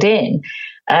filled in.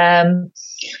 And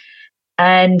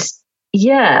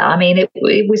Yeah, I mean,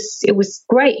 it was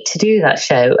great to do that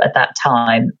show at that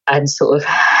time and sort of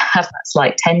have that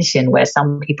slight tension where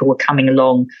some people were coming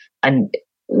along and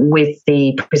with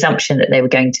the presumption that they were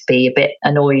going to be a bit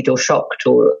annoyed or shocked,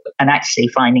 and actually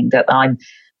finding that I'm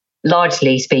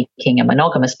largely speaking a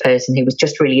monogamous person who was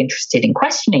just really interested in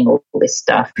questioning all this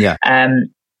stuff. Yeah.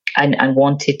 And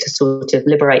wanted to sort of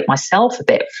liberate myself a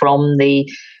bit from the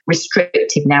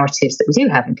restrictive narratives that we do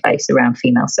have in place around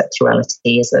female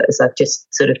sexuality, as I've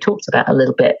just sort of talked about a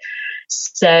little bit.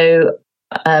 So,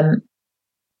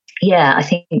 yeah, I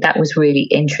think that was really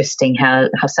interesting how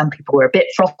some people were a bit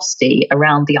frosty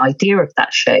around the idea of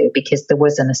that show, because there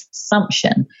was an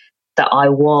assumption that I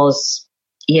was,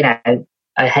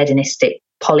 a hedonistic,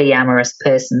 polyamorous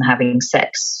person having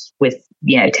sex with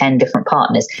 10 different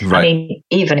partners. Right. I mean,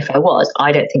 even if I was,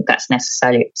 I don't think that's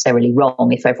necessarily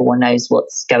wrong if everyone knows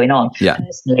what's going on. Yeah.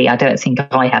 Personally, I don't think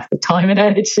I have the time and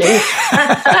energy.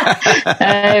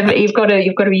 You've got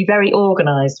to be very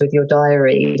organised with your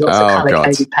diary. Lots of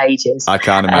colour-coded pages. I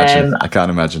can't imagine.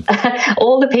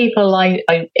 All the people I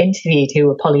interviewed who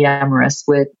were polyamorous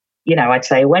were, I'd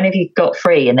say, when have you got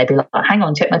free? And they'd be like, hang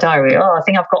on, check my diary. Oh, I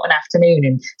think I've got an afternoon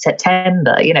in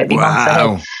September. Be months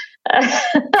ahead.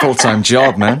 Full-time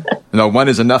job, man. No, one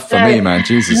is enough for me, man.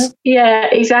 Jesus. Yeah,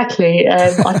 exactly.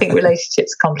 I think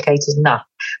relationships are complicated enough,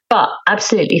 but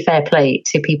absolutely fair play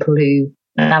to people who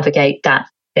navigate that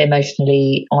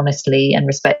emotionally, honestly, and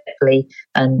respectfully,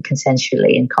 and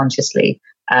consensually and consciously.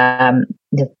 I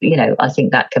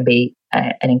think that can be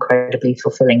an incredibly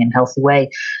fulfilling and healthy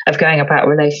way of going about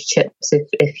relationships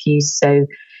if you so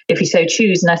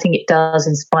choose. And I think it does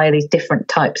inspire these different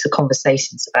types of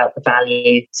conversations about the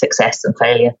value, success and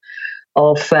failure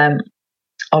of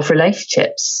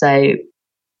relationships. So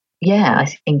yeah, I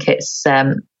think it's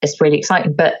really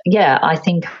exciting. But yeah, I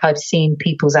think I've seen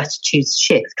people's attitudes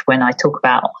shift when I talk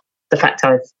about the fact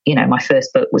my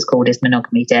first book was called Is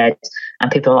Monogamy Dead? And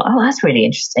people are like, oh, that's really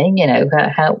interesting.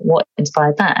 What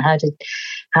inspired that? How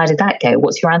did that go?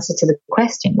 What's your answer to the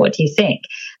question? What do you think?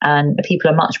 And people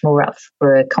are much more up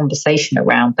for a conversation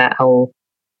around that whole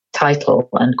title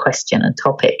and question and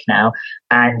topic now.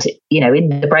 And, in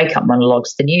the Breakup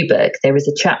Monologues, the new book, there is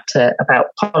a chapter about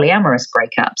polyamorous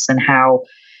breakups and how,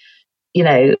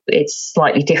 it's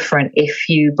slightly different if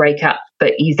you break up,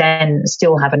 but you then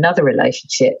still have another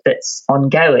relationship that's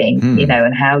ongoing,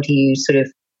 and how do you sort of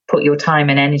put your time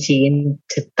and energy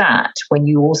into that when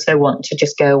you also want to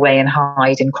just go away and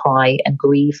hide and cry and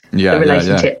grieve the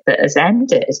relationship that has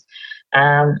ended.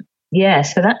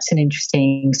 So that's an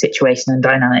interesting situation and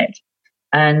dynamic.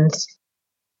 And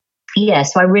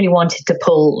so I really wanted to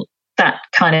pull that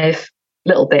kind of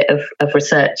little bit of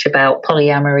research about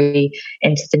polyamory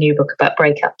into the new book about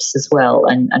breakups as well,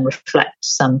 and reflect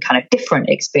some kind of different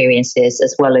experiences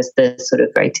as well as the sort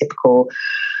of very typical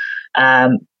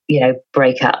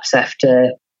breakups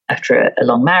after a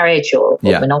long marriage or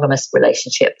monogamous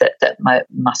relationship that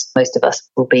most of us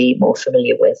will be more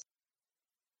familiar with.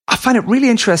 I find it really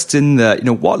interesting that,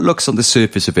 what looks on the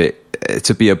surface of it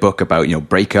to be a book about,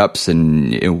 breakups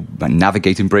and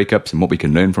navigating breakups and what we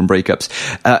can learn from breakups.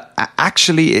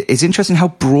 Actually, it's interesting how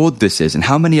broad this is and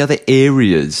how many other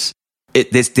areas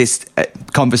this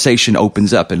conversation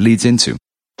opens up and leads into.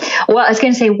 Well, I was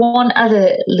going to say one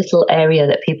other little area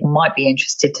that people might be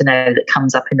interested to know that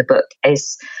comes up in the book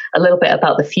is a little bit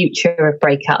about the future of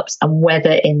breakups and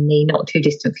whether in the not too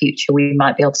distant future we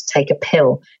might be able to take a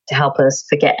pill to help us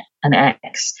forget an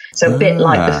ex. So a bit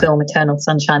like the film Eternal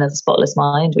Sunshine of the Spotless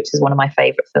Mind, which is one of my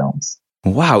favourite films.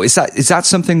 Wow. Is that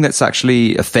something that's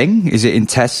actually a thing? Is it in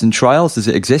tests and trials? Does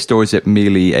it exist, or is it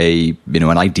merely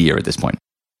an idea at this point?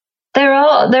 There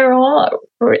are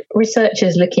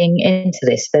researchers looking into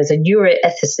this. There's a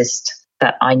neuroethicist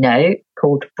that I know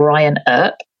called Brian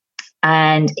Earp,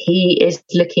 and he is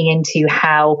looking into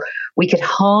how we could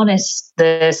harness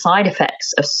the side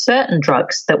effects of certain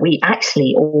drugs that we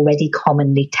actually already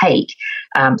commonly take,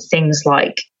 things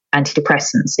like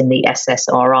antidepressants in the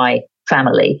SSRI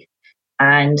family.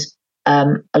 And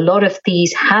a lot of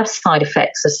these have side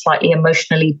effects of slightly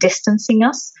emotionally distancing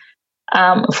us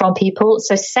from people.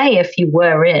 So say if you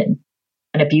were in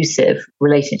an abusive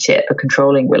relationship, a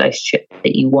controlling relationship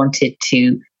that you wanted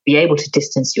to be able to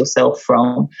distance yourself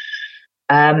from,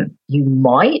 you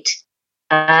might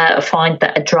find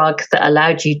that a drug that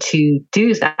allowed you to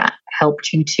do that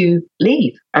helped you to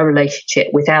leave a relationship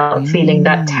without feeling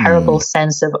that terrible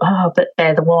sense of, oh, but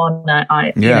they're the one.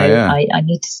 I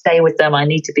need to stay with them. I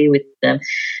need to be with them.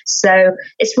 So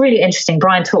it's really interesting.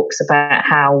 Brian talks about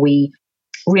how we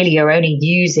really are only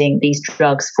using these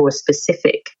drugs for a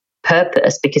specific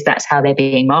purpose because that's how they're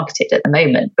being marketed at the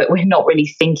moment. But we're not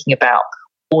really thinking about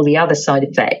all the other side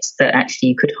effects that actually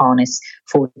you could harness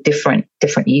for different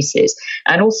uses.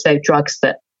 And also drugs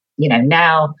that,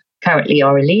 now currently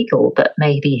are illegal, but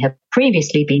maybe have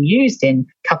previously been used in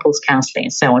couples counseling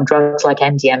and so on. Drugs like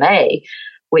MDMA,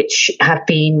 which have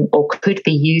been or could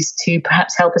be used to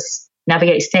perhaps help us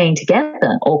navigate staying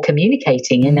together or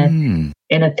communicating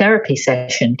in a therapy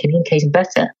session, communicating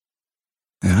better.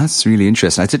 Yeah, that's really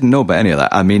interesting. I didn't know about any of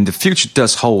that. I mean, the future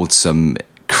does hold some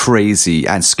crazy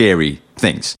and scary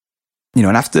things.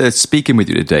 And after speaking with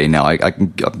you today now,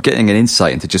 I'm getting an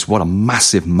insight into just what a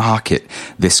massive market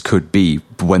this could be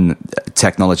when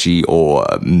technology or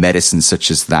medicine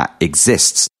such as that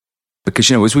exists.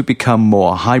 Because, as we become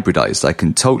more hybridized, I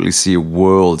can totally see a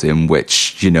world in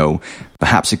which,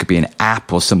 perhaps it could be an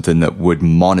app or something that would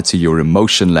monitor your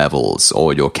emotion levels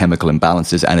or your chemical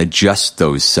imbalances and adjust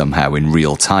those somehow in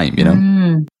real time,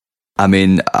 I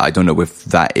mean, I don't know if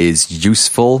that is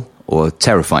useful or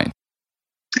terrifying.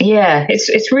 Yeah,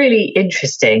 it's really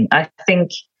interesting. I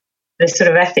think the sort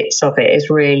of ethics of it is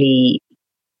really,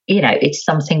 it's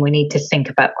something we need to think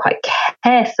about quite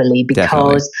carefully, because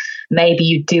Definitely. maybe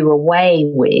you do away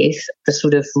with the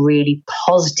sort of really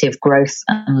positive growth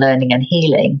and learning and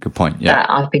healing. Good point. Yeah. That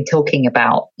I've been talking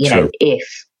about, True.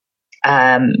 if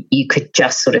you could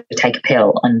just sort of take a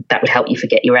pill and that would help you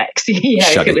forget your ex, Shut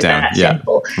if it was down. that Yeah.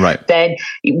 simple, Right. then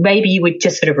maybe you would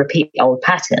just sort of repeat old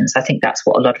patterns. I think that's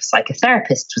what a lot of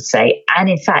psychotherapists would say. And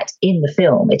in fact, in the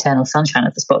film, Eternal Sunshine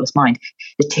of the Spotless Mind,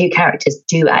 the two characters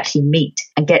do actually meet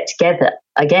and get together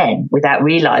again without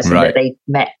realizing that they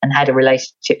met and had a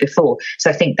relationship before. So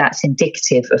I think that's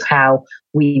indicative of how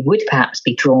we would perhaps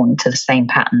be drawn to the same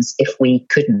patterns if we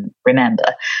couldn't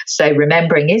remember. So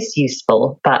remembering is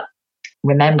useful, but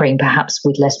remembering perhaps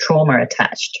with less trauma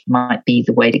attached might be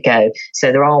the way to go.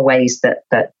 So there are ways that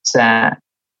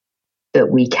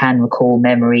we can recall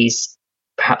memories,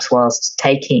 perhaps whilst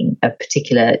taking a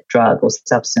particular drug or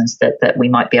substance, that we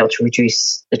might be able to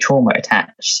reduce the trauma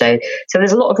attached. So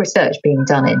there's a lot of research being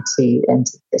done into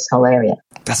this whole area.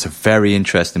 That's a very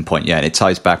interesting point. Yeah, and it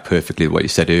ties back perfectly to what you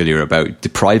said earlier about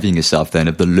depriving yourself then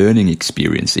of the learning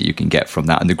experience that you can get from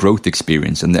that, and the growth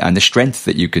experience, and the strength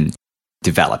that you can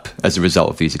develop as a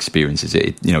result of these experiences.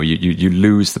 You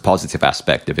lose the positive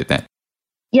aspect of it then.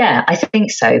 Yeah, I think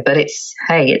so. But it's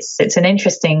an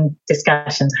interesting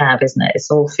discussion to have, isn't it? It's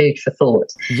all food for thought.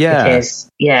 Yeah. Because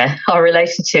our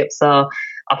relationships are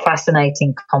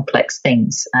fascinating, complex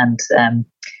things, and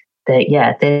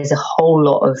there's a whole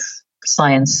lot of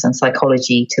science and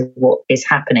psychology to what is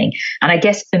happening. And I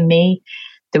guess for me,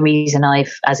 the reason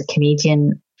I've, as a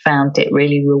comedian, found it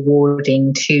really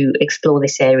rewarding to explore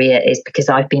this area is because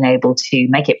I've been able to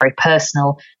make it very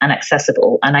personal and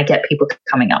accessible. And I get people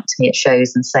coming up to me at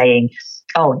shows and saying,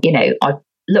 oh,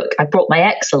 I brought my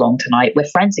ex along tonight. We're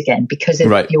friends again because of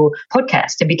your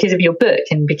podcast and because of your book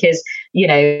and because,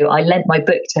 I lent my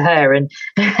book to her and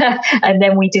and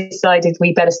then we decided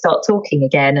we better start talking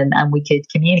again and we could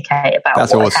communicate about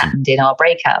what happened in our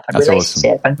breakup and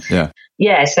relationship. Awesome.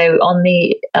 And so on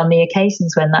the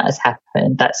occasions when that has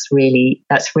happened, that's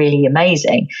really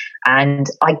amazing. And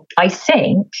I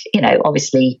think,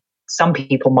 obviously some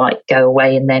people might go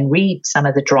away and then read some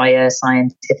of the drier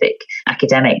scientific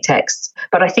academic texts.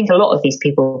 But I think a lot of these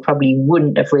people probably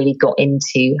wouldn't have really got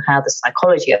into how the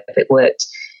psychology of it worked,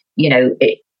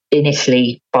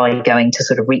 initially by going to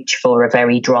sort of reach for a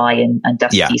very dry and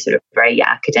dusty sort of very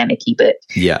academic-y book.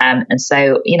 Yeah. And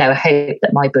so, I hope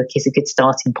that my book is a good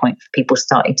starting point for people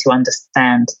starting to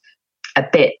understand a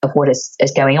bit of what is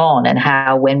going on and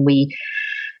how when we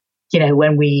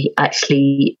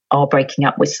actually are breaking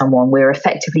up with someone, we're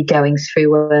effectively going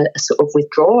through a sort of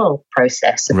withdrawal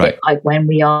process, a bit like when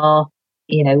we are,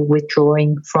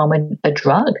 withdrawing from a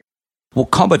drug. Well,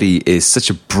 comedy is such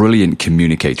a brilliant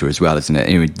communicator as well, isn't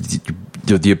it?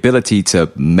 The ability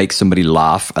to make somebody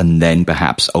laugh and then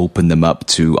perhaps open them up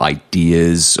to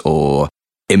ideas or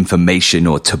information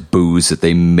or taboos that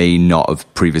they may not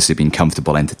have previously been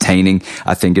comfortable entertaining.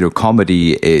 I think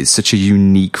comedy is such a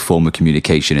unique form of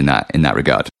communication in that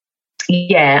regard.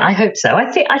 Yeah, I hope so.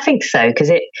 I think so, because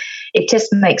it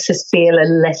just makes us feel a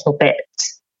little bit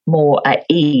more at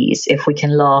ease if we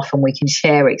can laugh and we can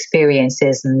share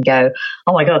experiences and go,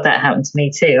 oh my God, that happened to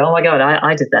me too. Oh my God,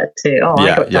 I did that too.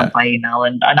 I got dumped by email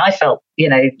and I felt,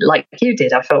 like you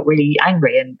did, I felt really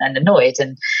angry and annoyed.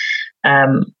 And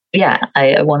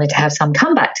I wanted to have some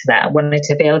comeback to that. I wanted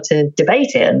to be able to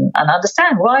debate it and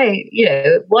understand why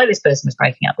this person was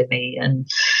breaking up with me. And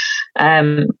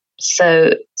so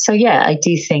I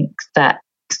do think that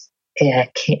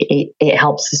it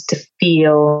helps us to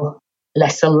feel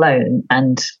less alone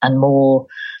and more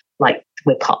like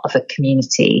we're part of a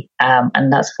community.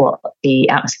 And that's what the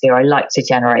atmosphere I like to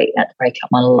generate at the Breakup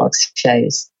Monologues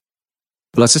shows.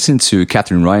 Well, I was listening to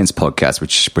Catherine Ryan's podcast,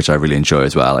 which I really enjoy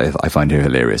as well. I find her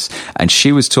hilarious. And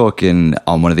she was talking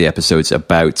on one of the episodes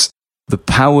about the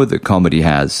power that comedy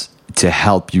has to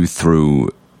help you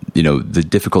through, the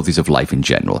difficulties of life in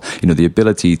general. The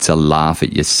ability to laugh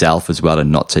at yourself as well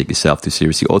and not take yourself too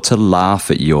seriously, or to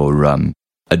laugh at your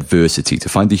adversity, to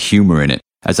find the humor in it,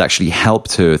 has actually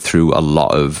helped her through a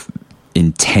lot of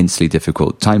intensely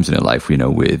difficult times in her life,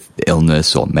 with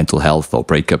illness or mental health or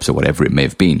breakups or whatever it may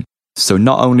have been. So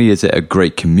not only is it a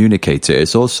great communicator,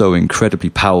 it's also incredibly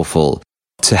powerful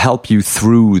to help you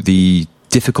through the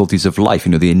difficulties of life,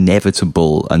 the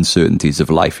inevitable uncertainties of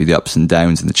life, the ups and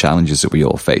downs and the challenges that we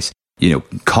all face.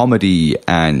 Comedy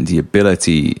and the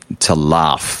ability to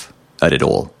laugh at it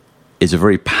all is a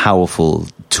very powerful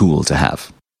tool to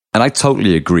have. And I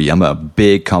totally agree. I'm a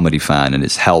big comedy fan, and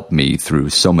it's helped me through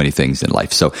so many things in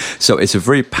life. So it's a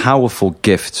very powerful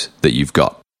gift that you've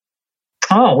got.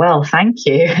 Oh, well, thank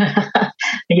you.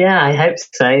 Yeah, I hope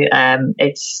so.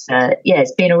 It's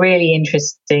been a really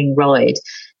interesting ride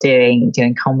doing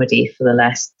comedy for the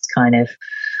last kind of,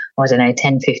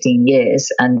 10, 15 years.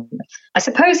 And I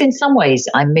suppose in some ways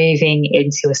I'm moving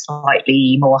into a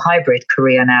slightly more hybrid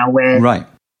career now, where right.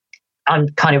 I'm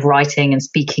kind of writing and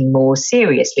speaking more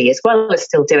seriously, as well as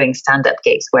still doing stand-up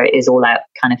gigs where it is all out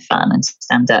kind of fun and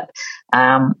stand-up.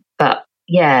 But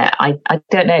yeah, I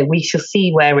don't know. We shall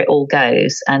see where it all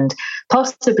goes. And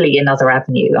possibly another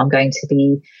avenue I'm going to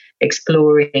be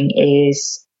exploring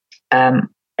is,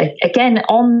 again,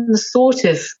 on the sort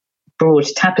of broad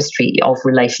tapestry of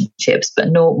relationships,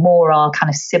 but more our kind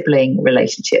of sibling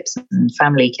relationships and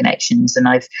family connections. And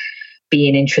I've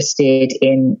been interested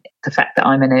in the fact that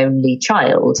I'm an only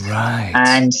child. Right.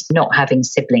 And not having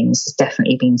siblings has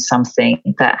definitely been something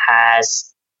that has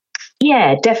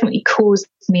definitely caused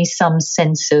me some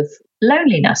sense of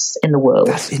loneliness in the world.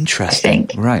 That's interesting. I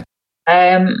think. Right.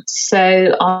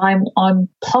 So I'm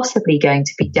possibly going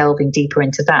to be delving deeper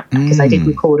into that, because I did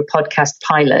record a podcast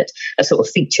pilot, a sort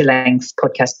of feature-length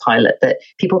podcast pilot that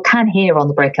people can hear on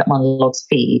the Breakup Monologues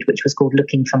feed, which was called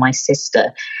Looking for My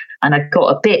Sister. And I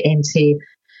got a bit into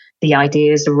the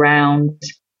ideas around,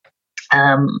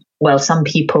 some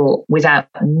people, without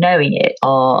knowing it,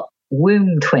 are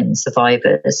womb twin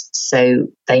survivors. So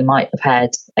they might have had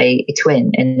a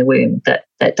twin in the womb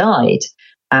that died.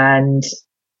 And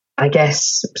I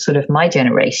guess sort of my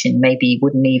generation maybe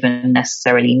wouldn't even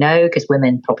necessarily know, because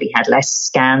women probably had less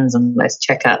scans and less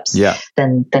checkups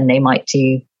than they might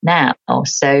do now.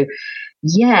 So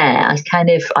yeah,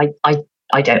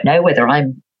 I don't know whether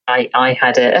I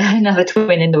had another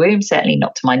twin in the womb, certainly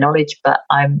not to my knowledge, but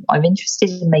I'm interested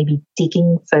in maybe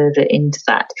digging further into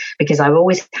that, because I've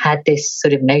always had this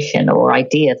sort of notion or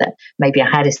idea that maybe I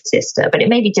had a sister, but it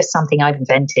may be just something I've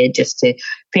invented just to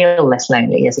feel less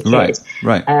lonely as a kid.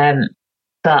 Right.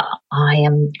 But I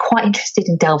am quite interested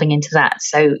in delving into that.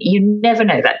 So you never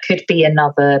know, that could be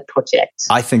another project.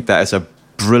 I think that is a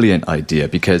brilliant idea,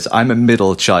 because I'm a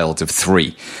middle child of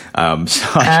 3.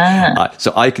 So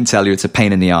I can tell you it's a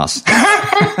pain in the arse.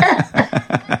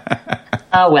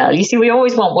 Oh, well, you see, we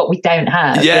always want what we don't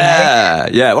have.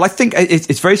 Yeah. Well, I think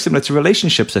it's very similar to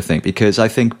relationships, I think, because I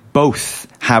think both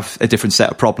have a different set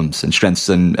of problems and strengths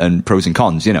and pros and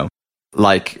cons,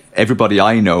 Like everybody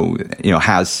I know,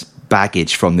 has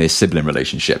baggage from their sibling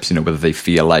relationships, whether they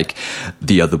feel like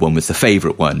the other one was the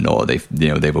favorite one, or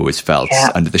they've always felt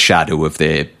under the shadow of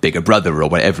their bigger brother, or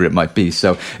whatever it might be.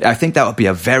 So I think that would be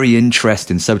a very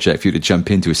interesting subject for you to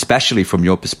jump into, especially from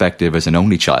your perspective as an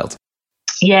only child.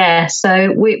 Yeah,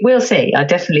 so we'll see. I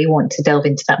definitely want to delve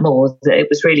into that more. It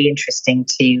was really interesting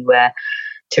to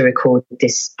record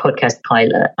this podcast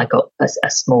pilot. I got a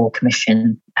small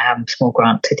commission, small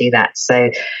grant to do that.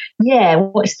 So yeah,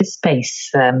 watch this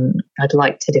space. I'd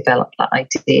like to develop that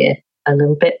idea a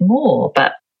little bit more.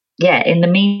 But yeah, in the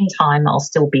meantime, I'll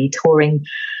still be touring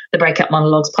the Breakup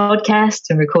Monologues podcast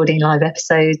and recording live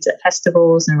episodes at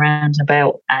festivals and around and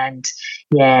about. And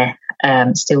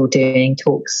still doing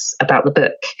talks about the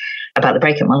book, about the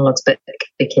Breakup Monologues book,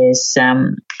 because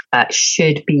that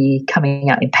should be coming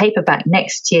out in paperback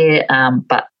next year,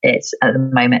 but it's at the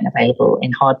moment available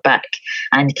in hardback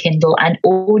and Kindle and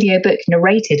audiobook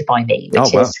narrated by me,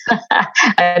 which is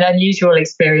an unusual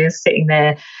experience, sitting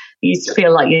there. You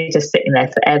feel like you're just sitting there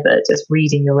forever, just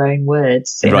reading your own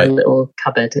words in a little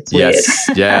cupboard. It's weird.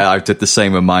 Yeah, I did the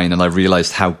same with mine, and I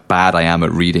realized how bad I am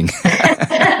at reading.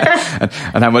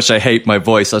 and how much I hate my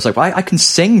voice. I was like, well, I can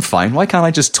sing fine. Why can't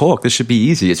I just talk? This should be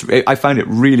easy. I found it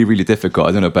really, really difficult.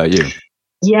 I don't know about you.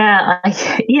 Yeah,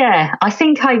 I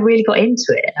think I really got into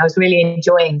it. I was really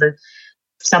enjoying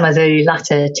some of the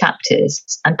latter chapters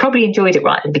and probably enjoyed it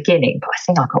right at the beginning, but I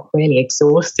think I got really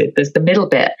exhausted. There's the middle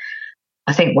bit,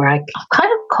 I think, where I'm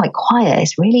kind of quite quiet.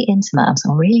 It's really intimate.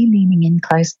 So I'm really leaning in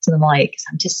close to the mic.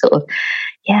 I'm just sort of,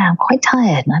 I'm quite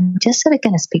tired, and I'm just sort of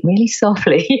going to speak really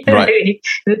softly. Right.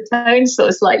 The tone sort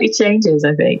of slightly changes,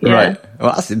 I think. Yeah. Right.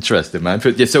 Well, that's interesting, man.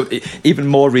 But, so even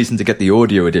more reason to get the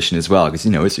audio edition as well, because,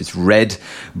 it's read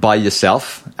by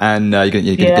yourself, and you're going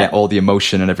to get all the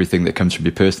emotion and everything that comes from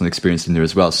your personal experience in there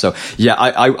as well. So,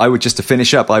 I would, just to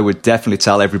finish up, I would definitely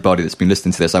tell everybody that's been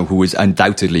listening to this, who is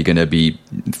undoubtedly going to be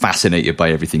fascinated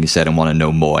by everything you said and want to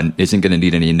know more and isn't going to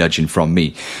need any nudging from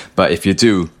me. But if you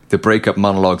do, the Breakup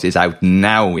Monologues is out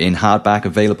now in hardback,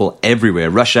 available everywhere.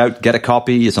 Rush out, get a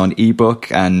copy. It's on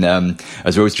ebook, and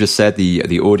as Rose just said,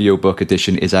 the audiobook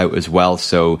edition is out as well.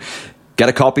 So get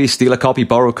a copy, steal a copy,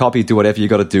 borrow a copy, do whatever you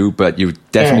got to do. But you're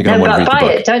definitely going to want to read the book.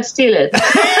 Buy it, don't steal it.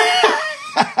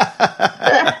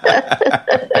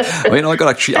 Well, I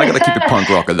got to keep it punk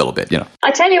rock a little bit,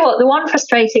 I tell you what, the one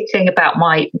frustrating thing about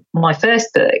my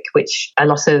first book, which a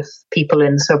lot of people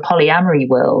in the sort of polyamory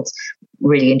world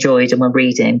really enjoyed and were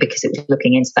reading, because it was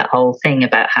looking into that whole thing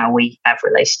about how we have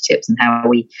relationships and how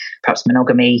perhaps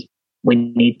monogamy we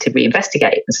need to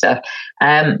reinvestigate and stuff.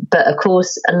 But of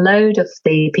course, a load of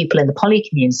the people in the poly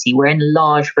community were in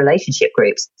large relationship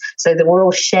groups. So they were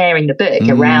all sharing the book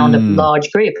around a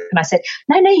large group. And I said,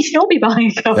 no, you should all be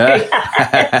buying a copy.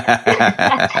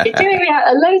 You're doing me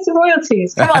out loads of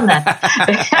royalties. Come on then.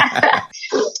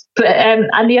 But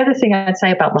and the other thing I'd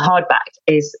say about the hardback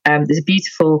is there's a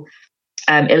beautiful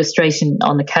illustration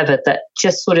on the cover that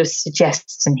just sort of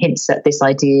suggests and hints at this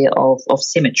idea of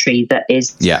symmetry that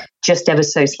is just ever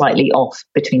so slightly off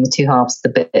between the two halves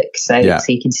of the book. So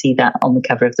you can see that on the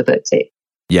cover of the book too.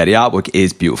 Yeah, the artwork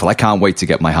is beautiful. I can't wait to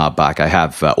get my hardback. I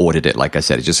have ordered it. Like I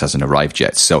said, it just hasn't arrived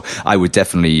yet. So I would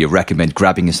definitely recommend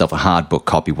grabbing yourself a hardbook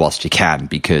copy whilst you can,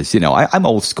 because, I'm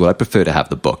old school. I prefer to have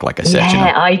the book, like I said.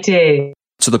 Yeah, I do.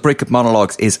 So the Breakup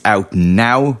Monologues is out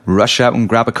now. Rush out and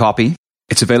grab a copy.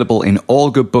 It's available in all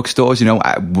good bookstores.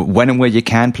 When and where you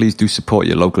can, please do support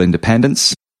your local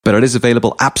independents. But it is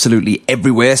available absolutely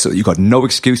everywhere, so you've got no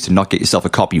excuse to not get yourself a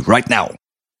copy right now.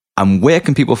 And where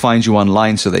can people find you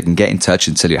online so they can get in touch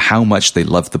and tell you how much they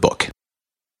love the book?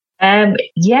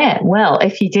 Well,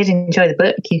 if you did enjoy the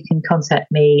book, you can contact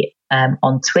me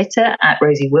on Twitter at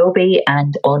Rosie Wilby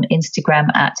and on Instagram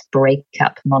at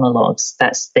Breakup Monologues.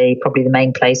 That's probably the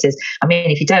main places. I mean,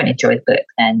 if you don't enjoy the book,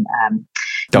 then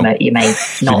you may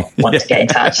not want to get in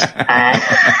touch.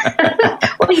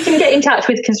 Well, you can get in touch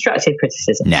with constructive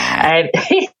criticism. Nah.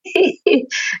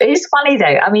 It's funny though.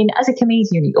 I mean, as a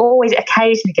comedian, you always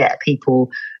occasionally get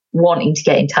people wanting to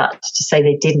get in touch to say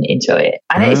they didn't enjoy it.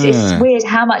 And it's weird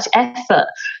how much effort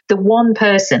the one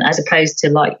person, as opposed to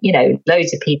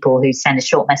loads of people who send a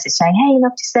short message saying, hey,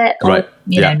 loved your set, or,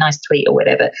 nice tweet or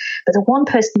whatever. But the one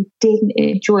person who didn't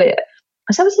enjoy it,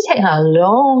 it's obviously taken a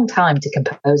long time to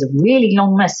compose a really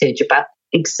long message about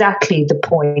exactly the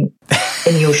point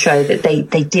in your show that they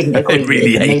didn't agree they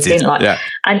really with. And they didn't like. Yeah.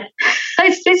 And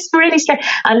it's really strange.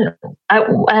 And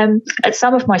at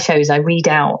some of my shows, I read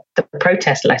out the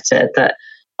protest letter that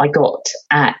I got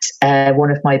at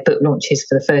one of my book launches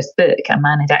for the first book. A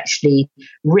man had actually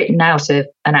written out an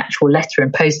actual letter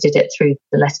and posted it through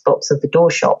the letterbox of the the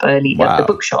bookshop,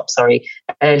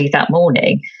 early that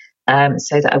morning,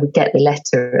 so that I would get the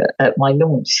letter at my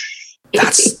launch.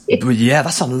 That's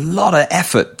a lot of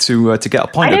effort to get a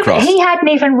point across. He hadn't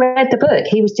even read the book.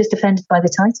 He was just offended by the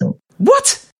title.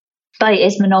 What? But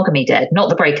Is Monogamy Dead? Not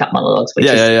the Breakup Monologues, which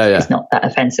is not that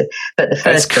offensive. But the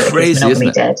first book, Is Monogamy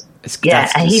Dead?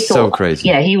 And he thought, so crazy.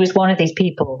 Yeah, he was one of these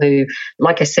people who,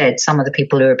 like I said, some of the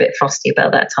people who are a bit frosty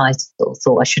about that title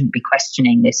thought I shouldn't be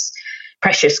questioning this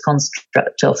precious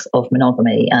construct of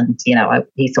monogamy. And,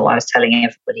 he thought I was telling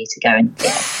everybody to go and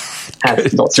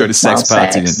have lots of sex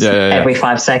parties every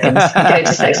 5 seconds. Go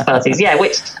to sex parties. Yeah,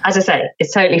 which, as I say,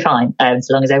 is totally fine. As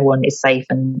long as everyone is safe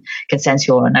and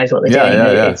consensual and knows what they're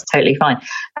doing, it's totally fine.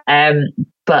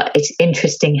 But it's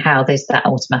interesting how there's that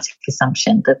automatic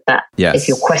assumption that if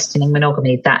you're questioning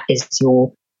monogamy, that is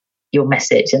your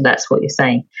message and that's what you're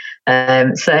saying.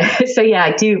 So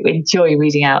I do enjoy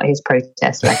reading out his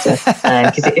protest letter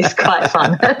because it is quite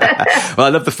fun. Well, I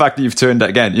love the fact that you've turned that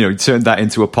again. You turned that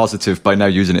into a positive by now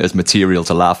using it as material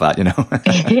to laugh at.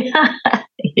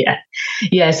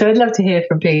 Yeah. So I'd love to hear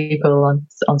from people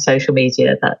on social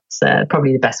media. That's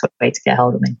probably the best way to get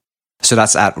hold of me. So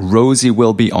that's at Rosie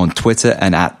Wilby on Twitter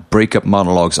and at Breakup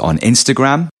Monologues on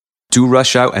Instagram. Do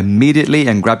rush out immediately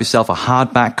and grab yourself a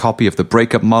hardback copy of the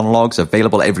Breakup Monologues,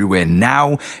 available everywhere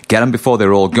now. Get them before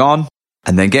they're all gone.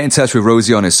 And then get in touch with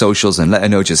Rosie on her socials and let her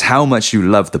know just how much you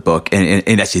love the book. And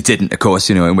unless you didn't, of course,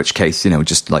 in which case,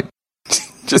 just like,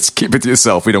 just keep it to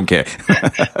yourself. We don't care.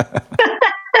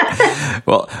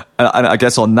 Well, and I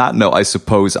guess on that note, I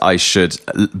suppose I should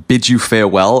bid you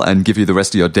farewell and give you the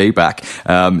rest of your day back.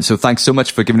 So thanks so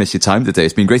much for giving us your time today.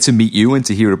 It's been great to meet you and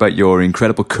to hear about your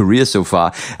incredible career so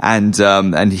far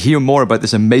and hear more about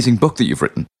this amazing book that you've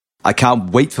written. I can't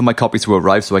wait for my copy to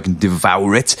arrive so I can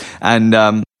devour it.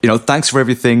 And, thanks for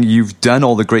everything you've done,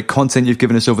 all the great content you've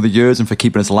given us over the years and for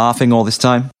keeping us laughing all this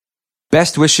time.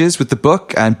 Best wishes with the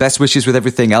book and best wishes with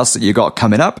everything else that you got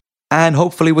coming up. And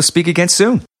hopefully we'll speak again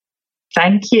soon.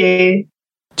 Thank you.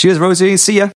 Cheers, Rosie.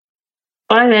 See ya.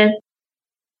 Bye then.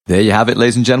 There you have it,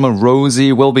 ladies and gentlemen.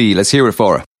 Rosie Wilby. Let's hear it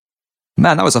for her.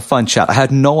 Man, that was a fun chat. I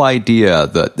had no idea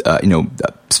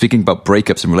that, speaking about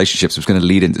breakups and relationships was going to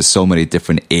lead into so many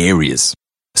different areas.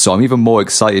 So I'm even more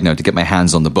excited now to get my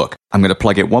hands on the book. I'm going to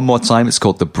plug it one more time. It's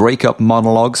called The Breakup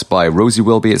Monologues by Rosie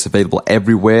Wilby. It's available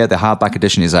everywhere. The hardback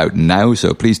edition is out now,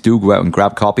 so please do go out and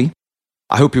grab a copy.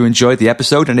 I hope you enjoyed the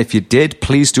episode, and if you did,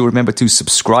 please do remember to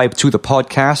subscribe to the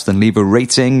podcast and leave a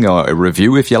rating or a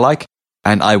review if you like.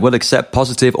 And I will accept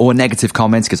positive or negative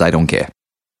comments because I don't care.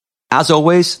 As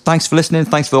always, thanks for listening.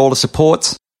 Thanks for all the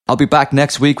support. I'll be back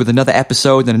next week with another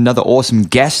episode and another awesome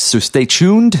guest, so stay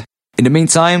tuned. In the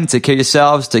meantime, take care of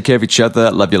yourselves, take care of each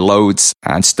other, love you loads,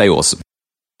 and stay awesome.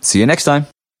 See you next time.